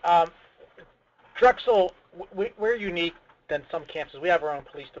 Sure. Drexel, we're unique than some campuses. We have our own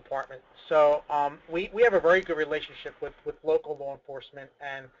police department. So we have a very good relationship with local law enforcement,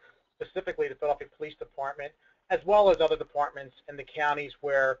 and specifically the Philadelphia Police Department, as well as other departments in the counties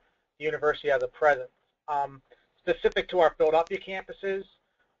where the university has a presence. Specific to our Philadelphia campuses,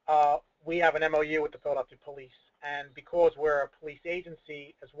 we have an MOU with the Philadelphia Police, and because we're a police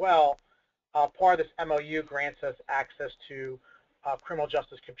agency as well, part of this MOU grants us access to criminal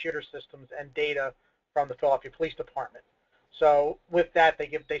justice computer systems and data from the Philadelphia Police Department. So with that,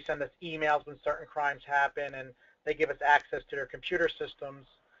 they send us emails when certain crimes happen, and they give us access to their computer systems,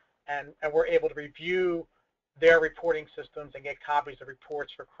 and we're able to review their reporting systems and get copies of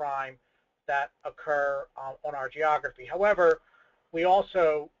reports for crime that occur on our geography. However, we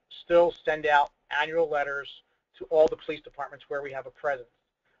also still send out annual letters to all the police departments where we have a presence.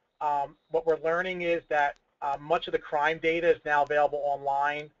 What we're learning is that much of the crime data is now available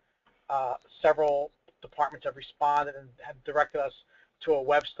online. Several departments have responded and have directed us to a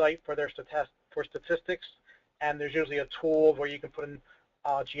website for their statistics, and there's usually a tool where you can put in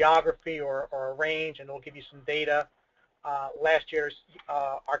geography or a range, and it'll give you some data. Last year's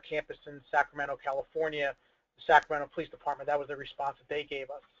our campus in Sacramento, California, the Sacramento Police Department, that was the response that they gave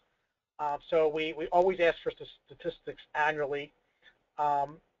us. So we always ask for statistics annually,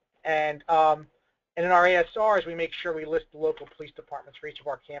 and in our ASRs, we make sure we list the local police departments for each of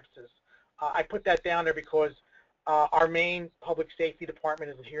our campuses. I put that down there because our main public safety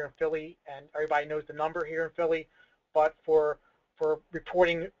department is here in Philly, and everybody knows the number here in Philly, but for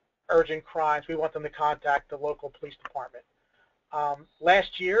reporting urgent crimes, we want them to contact the local police department.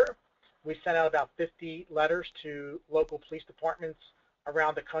 Last year, we sent out about 50 letters to local police departments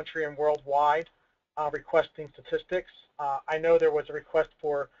around the country and worldwide requesting statistics. I know there was a request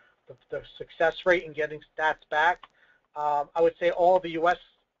for the success rate in getting stats back. I would say all of the U.S.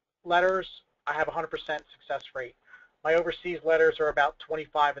 letters, I have 100% success rate. My overseas letters are about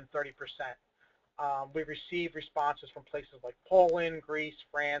 25 and 30%. We've received responses from places like Poland, Greece,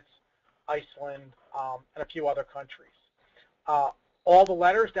 France, Iceland, and a few other countries. All the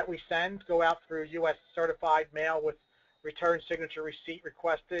letters that we send go out through U.S. certified mail with return signature receipt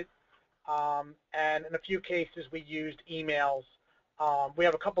requested, and in a few cases we used emails. We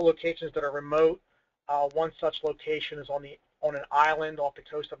have a couple locations that are remote. One such location is on an island off the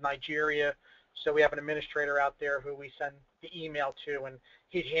coast of Nigeria, so we have an administrator out there who we send the email to, and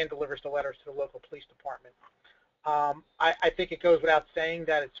he hand delivers the letters to the local police department. I think it goes without saying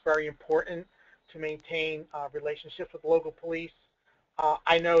that it's very important to maintain relationships with local police.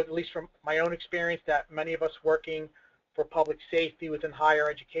 I know, at least from my own experience, that many of us working for public safety within higher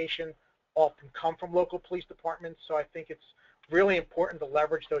education often come from local police departments, so I think it's really important to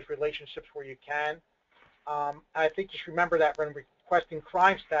leverage those relationships where you can. I think just remember that when requesting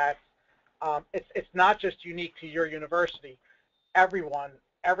crime stats, it's not just unique to your university. Every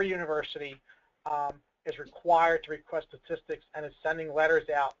university is required to request statistics and is sending letters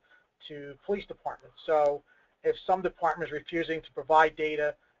out to police departments. So if some department is refusing to provide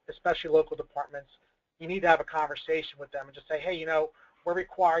data, especially local departments, you need to have a conversation with them and just say, hey, you know, we're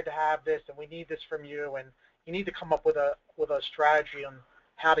required to have this and we need this from you, and you need to come up with a strategy on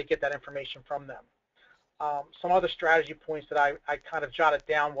how to get that information from them. Some other strategy points that I kind of jotted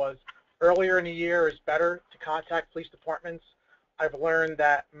down was earlier in the year is better to contact police departments. I've learned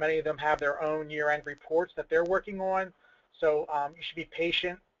that many of them have their own year-end reports that they're working on, so you should be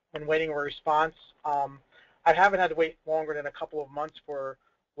patient when waiting for a response. I haven't had to wait longer than a couple of months for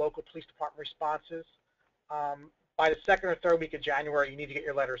local police department responses. By the second or third week of January, you need to get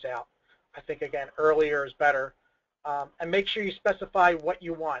your letters out. I think, again, earlier is better. And make sure you specify what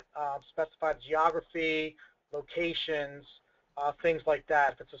you want. Specify the geography, locations, things like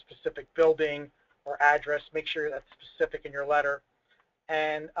that. If it's a specific building or address, make sure that's specific in your letter.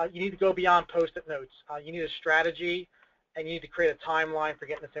 And you need to go beyond Post-it notes. You need a strategy, and you need to create a timeline for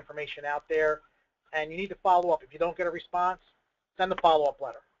getting this information out there. And you need to follow up. If you don't get a response, send a follow-up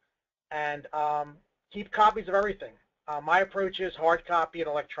letter. And keep copies of everything. My approach is hard copy and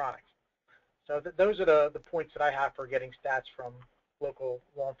electronic. So those are the points that I have for getting stats from local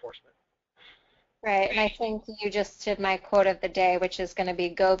law enforcement. Right, and I think you just did my quote of the day, which is going to be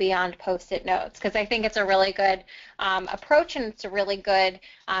go beyond Post-it notes, because I think it's a really good approach, and it's a really good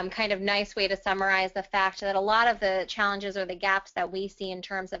kind of nice way to summarize the fact that a lot of the challenges or the gaps that we see in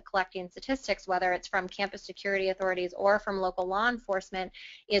terms of collecting statistics, whether it's from campus security authorities or from local law enforcement,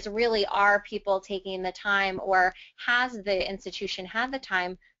 is really are people taking the time, or has the institution had the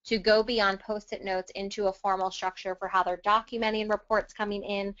time to go beyond Post-it notes into a formal structure for how they're documenting reports coming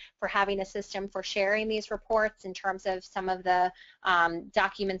in, for having a system for sharing these reports in terms of some of the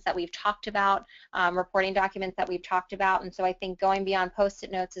documents that we've talked about, reporting documents that we've talked about. And so I think going beyond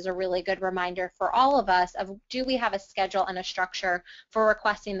Post-it notes is a really good reminder for all of us of, do we have a schedule and a structure for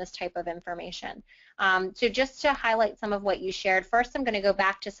requesting this type of information? So just to highlight some of what you shared, first I'm going to go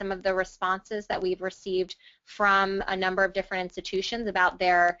back to some of the responses that we've received from a number of different institutions about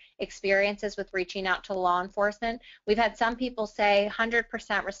their experiences with reaching out to law enforcement. We've had some people say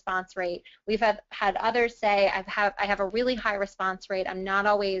 100% response rate. We've had others say I have a really high response rate. I'm not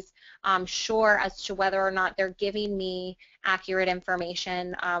always sure as to whether or not they're giving me accurate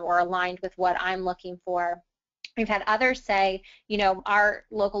information or aligned with what I'm looking for. We've had others say, you know, our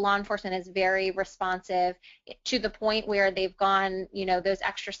local law enforcement is very responsive to the point where they've gone, you know, those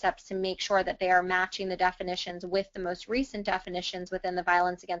extra steps to make sure that they are matching the definitions with the most recent definitions within the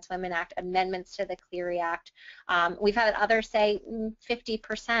Violence Against Women Act, amendments to the Clery Act. We've had others say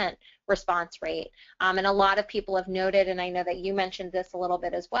 50% response rate. And a lot of people have noted, and I know that you mentioned this a little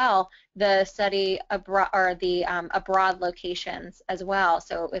bit as well, the study abroad, or the abroad locations as well.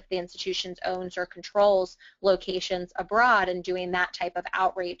 So if the institution owns or controls locations abroad and doing that type of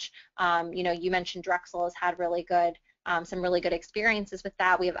outreach, you know, you mentioned Drexel has had really good some really good experiences with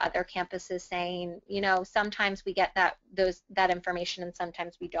that. We have other campuses saying, you know, sometimes we get that information and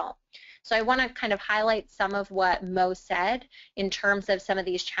sometimes we don't. So I want to kind of highlight some of what Mo said in terms of some of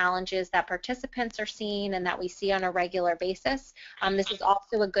these challenges that participants are seeing and that we see on a regular basis. This is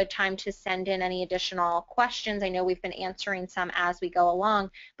also a good time to send in any additional questions. I know we've been answering some as we go along,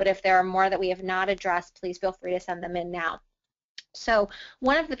 but if there are more that we have not addressed, please feel free to send them in now. So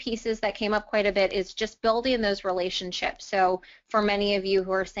one of the pieces that came up quite a bit is just building those relationships. So for many of you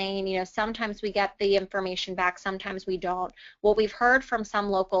who are saying, you know, sometimes we get the information back, sometimes we don't. What we've heard from some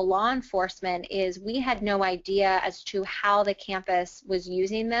local law enforcement is we had no idea as to how the campus was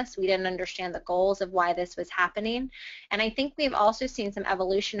using this. We didn't understand the goals of why this was happening. And I think we've also seen some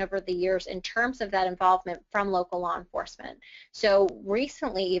evolution over the years in terms of that involvement from local law enforcement. So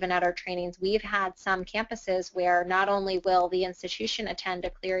recently, even at our trainings, we've had some campuses where not only will the institution attend a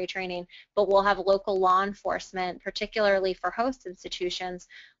Clery training, but we'll have local law enforcement, particularly for host institutions,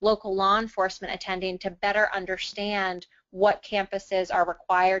 local law enforcement attending to better understand what campuses are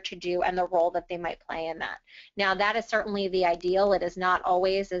required to do and the role that they might play in that. Now, that is certainly the ideal. It is not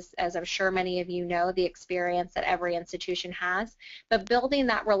always, as I'm sure many of you know, the experience that every institution has, but building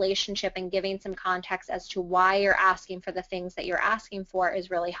that relationship and giving some context as to why you're asking for the things that you're asking for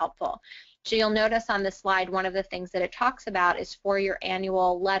is really helpful. So you'll notice on this slide, one of the things that it talks about is for your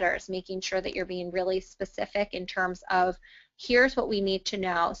annual letters, making sure that you're being really specific in terms of here's what we need to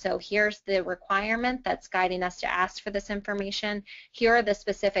know. So here's the requirement that's guiding us to ask for this information. Here are the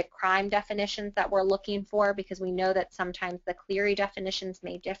specific crime definitions that we're looking for, because we know that sometimes the Clery definitions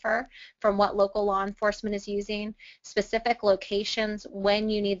may differ from what local law enforcement is using. Specific locations, when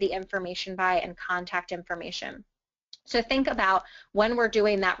you need the information by, and contact information. So think about when we're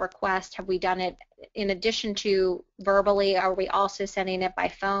doing that request, have we done it in addition to verbally? Are we also sending it by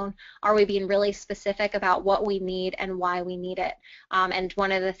phone? Are we being really specific about what we need and why we need it? And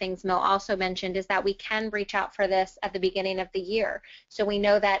one of the things Mo also mentioned is that we can reach out for this at the beginning of the year. So we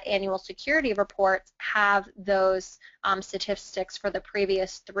know that annual security reports have those statistics for the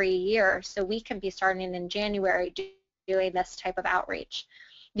previous 3 years. So we can be starting in January doing this type of outreach.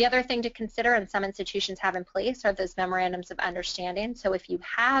 The other thing to consider, and some institutions have in place, are those memorandums of understanding. So if you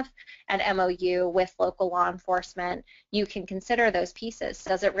have an MOU with local law enforcement, you can consider those pieces.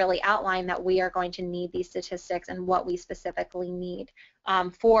 Does it really outline that we are going to need these statistics and what we specifically need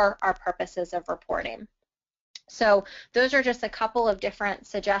for our purposes of reporting? So those are just a couple of different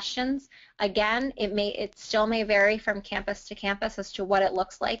suggestions. Again, it still may vary from campus to campus as to what it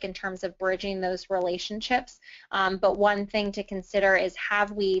looks like in terms of bridging those relationships. But one thing to consider is,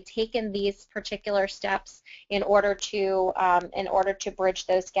 have we taken these particular steps in order to bridge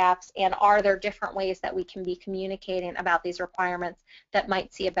those gaps, and are there different ways that we can be communicating about these requirements that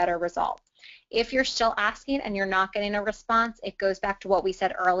might see a better result? If you're still asking and you're not getting a response, it goes back to what we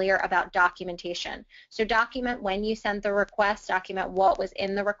said earlier about documentation. So document when you sent the request, document what was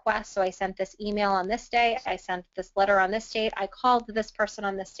in the request. So I sent this email on this day, I sent this letter on this date, I called this person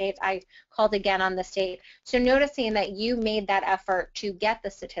on this date, I called again on this date. So noticing that you made that effort to get the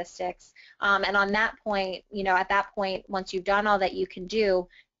statistics, and on that point, you know, at that point, once you've done all that you can do,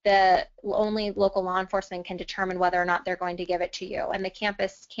 the only local law enforcement can determine whether or not they're going to give it to you. And the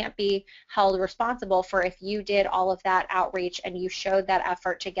campus can't be held responsible for if you did all of that outreach and you showed that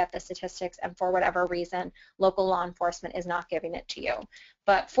effort to get the statistics, and for whatever reason, local law enforcement is not giving it to you.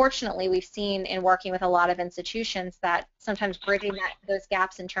 But fortunately, we've seen in working with a lot of institutions that sometimes bridging those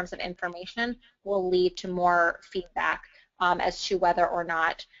gaps in terms of information will lead to more feedback as to whether or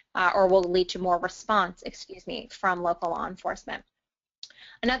not, or will lead to more response, from local law enforcement.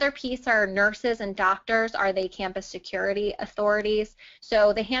 Another piece are nurses and doctors. Are they campus security authorities?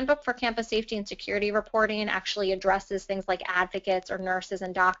 So the Handbook for Campus Safety and Security Reporting actually addresses things like advocates or nurses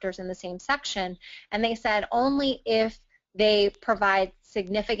and doctors in the same section, and they said only if they provide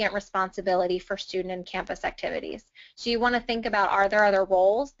significant responsibility for student and campus activities. So you want to think about, are there other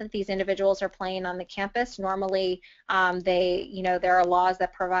roles that these individuals are playing on the campus? Normally, there are laws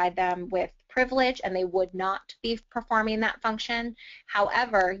that provide them with privilege and they would not be performing that function.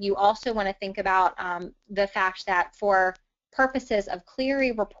 However, you also want to think about the fact that for purposes of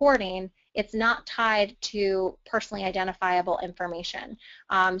Clery reporting, it's not tied to personally identifiable information.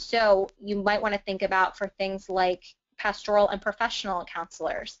 So you might want to think about for things like pastoral and professional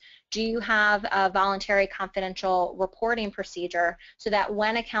counselors. Do you have a voluntary confidential reporting procedure so that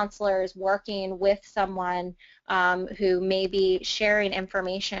when a counselor is working with someone who may be sharing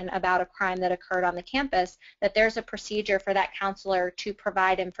information about a crime that occurred on the campus, that there's a procedure for that counselor to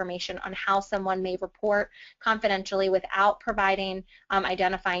provide information on how someone may report confidentially without providing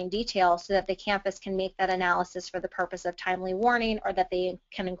identifying details, so that the campus can make that analysis for the purpose of timely warning, or that they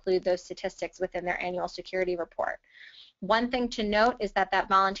can include those statistics within their annual security report. One thing to note is that that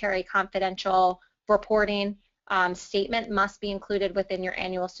voluntary confidential reporting statement must be included within your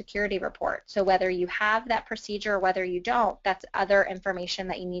annual security report. So whether you have that procedure or whether you don't, that's other information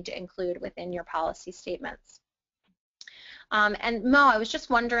that you need to include within your policy statements. And Mo, I was just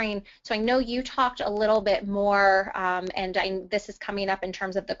wondering, so I know you talked a little bit more, and this is coming up in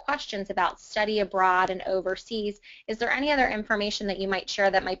terms of the questions about study abroad and overseas. Is there any other information that you might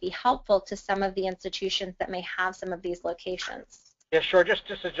share that might be helpful to some of the institutions that may have some of these locations? Yeah, sure. This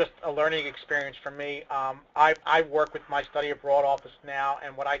is just a learning experience for me. I work with my study abroad office now,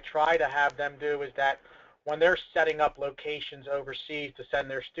 and what I try to have them do is that when they're setting up locations overseas to send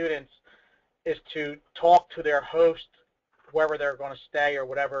their students, is to talk to their host, wherever they're going to stay or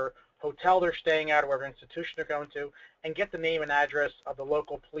whatever hotel they're staying at or whatever institution they're going to, and get the name and address of the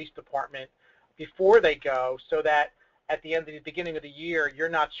local police department before they go, so that at the beginning of the year, you're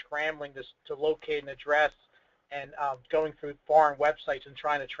not scrambling to locate an address and going through foreign websites and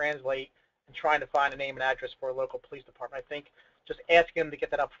trying to translate and trying to find a name and address for a local police department. I think just asking them to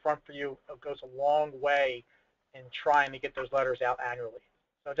get that up front for you goes a long way in trying to get those letters out annually.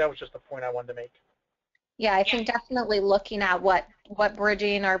 So that was just the point I wanted to make. Yeah, I think definitely looking at what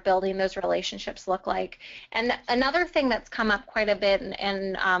bridging or building those relationships look like. And another thing that's come up quite a bit,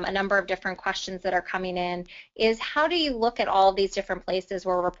 and a number of different questions that are coming in, is how do you look at all of these different places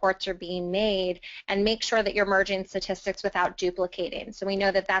where reports are being made and make sure that you're merging statistics without duplicating? So we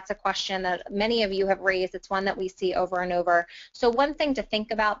know that that's a question that many of you have raised. It's one that we see over and over. So one thing to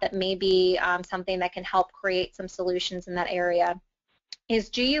think about that may be something that can help create some solutions in that area is,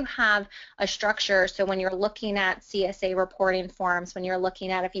 do you have a structure? So when you're looking at CSA reporting forms, when you're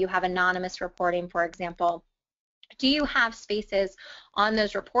looking at if you have anonymous reporting, for example, do you have spaces on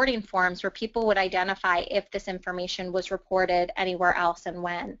those reporting forms where people would identify if this information was reported anywhere else and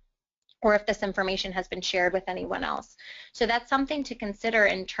when, or if this information has been shared with anyone else? So that's something to consider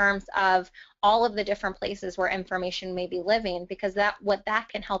in terms of all of the different places where information may be living, because what that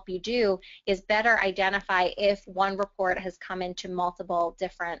can help you do is better identify if one report has come into multiple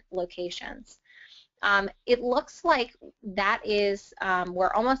different locations. It looks like that is,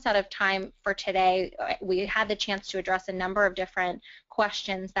 we're almost out of time for today. We had the chance to address a number of different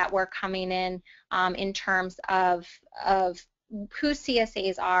questions that were coming in terms of who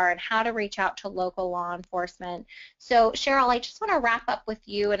CSAs are and how to reach out to local law enforcement. So Cheryl, I just want to wrap up with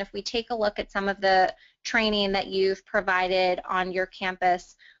you, and if we take a look at some of the training that you've provided on your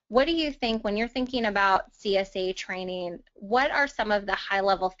campus, what do you think when you're thinking about CSA training, what are some of the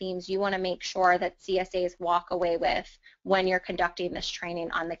high-level themes you want to make sure that CSAs walk away with when you're conducting this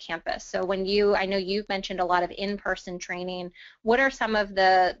training on the campus? So when I know you've mentioned a lot of in-person training, what are some of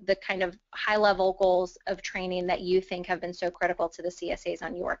the kind of high-level goals of training that you think have been so critical to the CSAs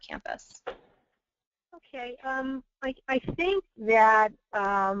on your campus? Okay, I think that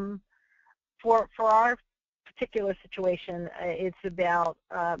for our particular situation, it's about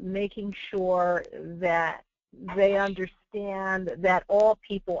making sure that they understand, that all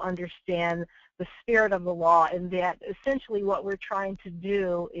people understand the spirit of the law, and that essentially what we're trying to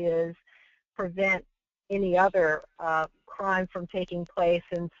do is prevent any other crime from taking place.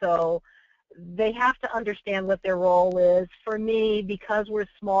 And so they have to understand what their role is. For me, because we're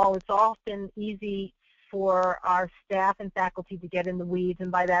small, it's often easy for our staff and faculty to get in the weeds,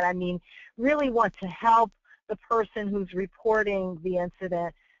 and by that I mean really want to help the person who's reporting the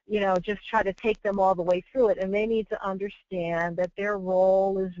incident, just try to take them all the way through it. And they need to understand that their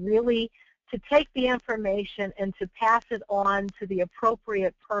role is really to take the information and to pass it on to the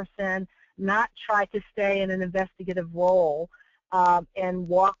appropriate person, not try to stay in an investigative role, and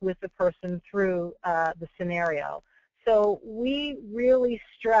walk with the person through the scenario. So we really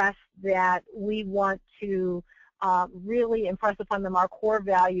stress that we want to really impress upon them our core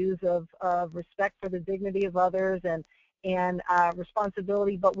values of respect for the dignity of others and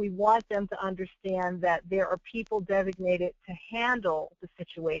responsibility, but we want them to understand that there are people designated to handle the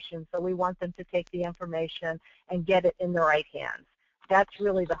situation, so we want them to take the information and get it in the right hands. That's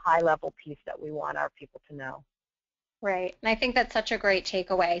really the high-level piece that we want our people to know. Right, and I think that's such a great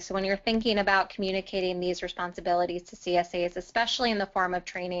takeaway. So when you're thinking about communicating these responsibilities to CSAs, especially in the form of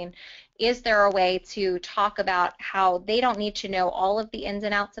training, is there a way to talk about how they don't need to know all of the ins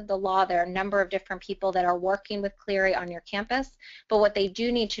and outs of the law? There are a number of different people that are working with Clery on your campus, but what they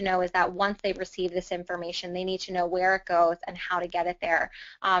do need to know is that once they receive this information, they need to know where it goes and how to get it there.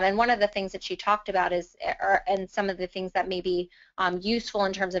 And one of the things that she talked about is, and some of the things that may be useful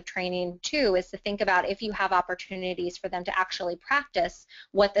in terms of training too, is to think about if you have opportunities for them to actually practice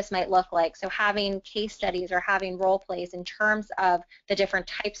what this might look like. So having case studies or having role plays in terms of the different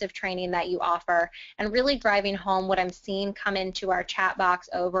types of training that you offer, and really driving home what I'm seeing come into our chat box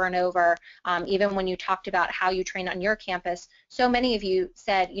over and over, even when you talked about how you train on your campus. So many of you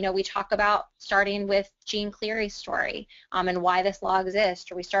said, you know, we talk about starting with Jean Clery's story and why this law exists,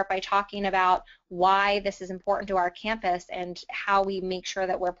 or we start by talking about why this is important to our campus and how we make sure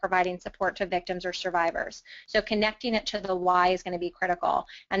that we're providing support to victims or survivors. So connecting it to the why is going to be critical.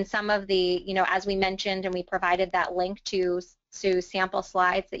 And some of the, you know, as we mentioned, and we provided that link to sample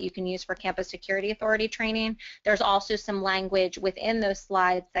slides that you can use for Campus Security Authority training, there's also some language within those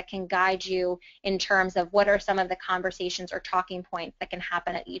slides that can guide you in terms of what are some of the conversations or talking points that can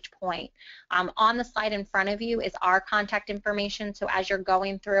happen at each point. On the slide in front of you is our contact information, so as you're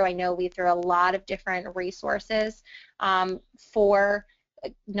going through, I know we threw a lot of different resources for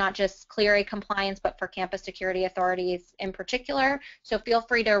not just Clery compliance, but for campus security authorities in particular. So feel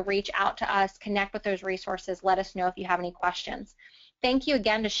free to reach out to us, connect with those resources, let us know if you have any questions. Thank you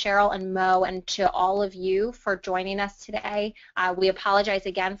again to Cheryl and Mo and to all of you for joining us today. We apologize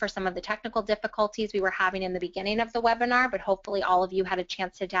again for some of the technical difficulties we were having in the beginning of the webinar, but hopefully all of you had a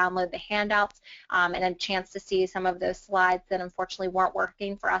chance to download the handouts and a chance to see some of those slides that unfortunately weren't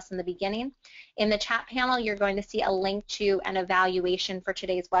working for us in the beginning. In the chat panel, you're going to see a link to an evaluation for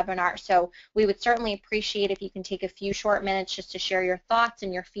today's webinar. So we would certainly appreciate if you can take a few short minutes just to share your thoughts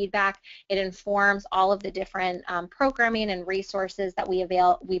and your feedback. It informs all of the different programming and resources that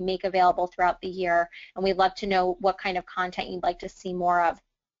we make available throughout the year, and we'd love to know what kind of content you'd like to see more of.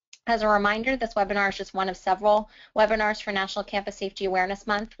 As a reminder, this webinar is just one of several webinars for National Campus Safety Awareness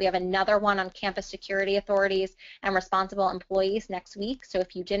Month. We have another one on campus security authorities and responsible employees next week, so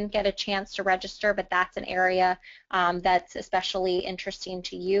if you didn't get a chance to register, but that's an area that's especially interesting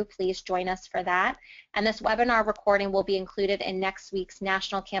to you, please join us for that. And this webinar recording will be included in next week's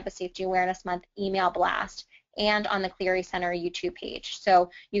National Campus Safety Awareness Month email blast and on the Clery Center YouTube page.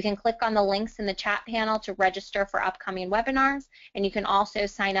 So you can click on the links in the chat panel to register for upcoming webinars, and you can also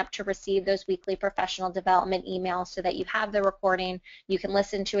sign up to receive those weekly professional development emails so that you have the recording. You can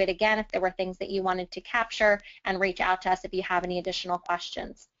listen to it again if there were things that you wanted to capture, and reach out to us if you have any additional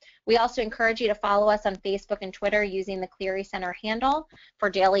questions. We also encourage you to follow us on Facebook and Twitter using the Clery Center handle for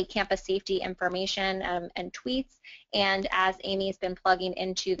daily campus safety information and tweets. And as Amy's been plugging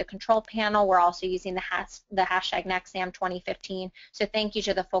into the control panel, we're also using the hashtag NextSAM2015. So thank you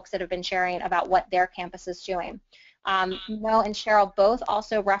to the folks that have been sharing about what their campus is doing. Mo and Cheryl both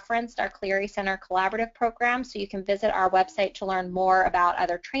also referenced our Clery Center Collaborative program, so you can visit our website to learn more about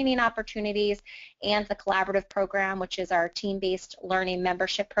other training opportunities and the Collaborative program, which is our team-based learning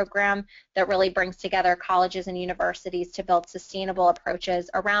membership program that really brings together colleges and universities to build sustainable approaches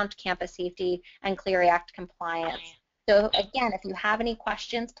around campus safety and Clery Act compliance. So again, if you have any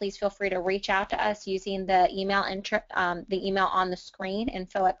questions, please feel free to reach out to us using the email on the screen,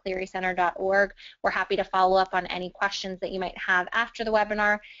 info@clerycenter.org. We're happy to follow up on any questions that you might have after the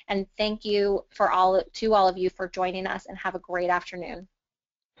webinar. And thank you to all of you for joining us, and have a great afternoon.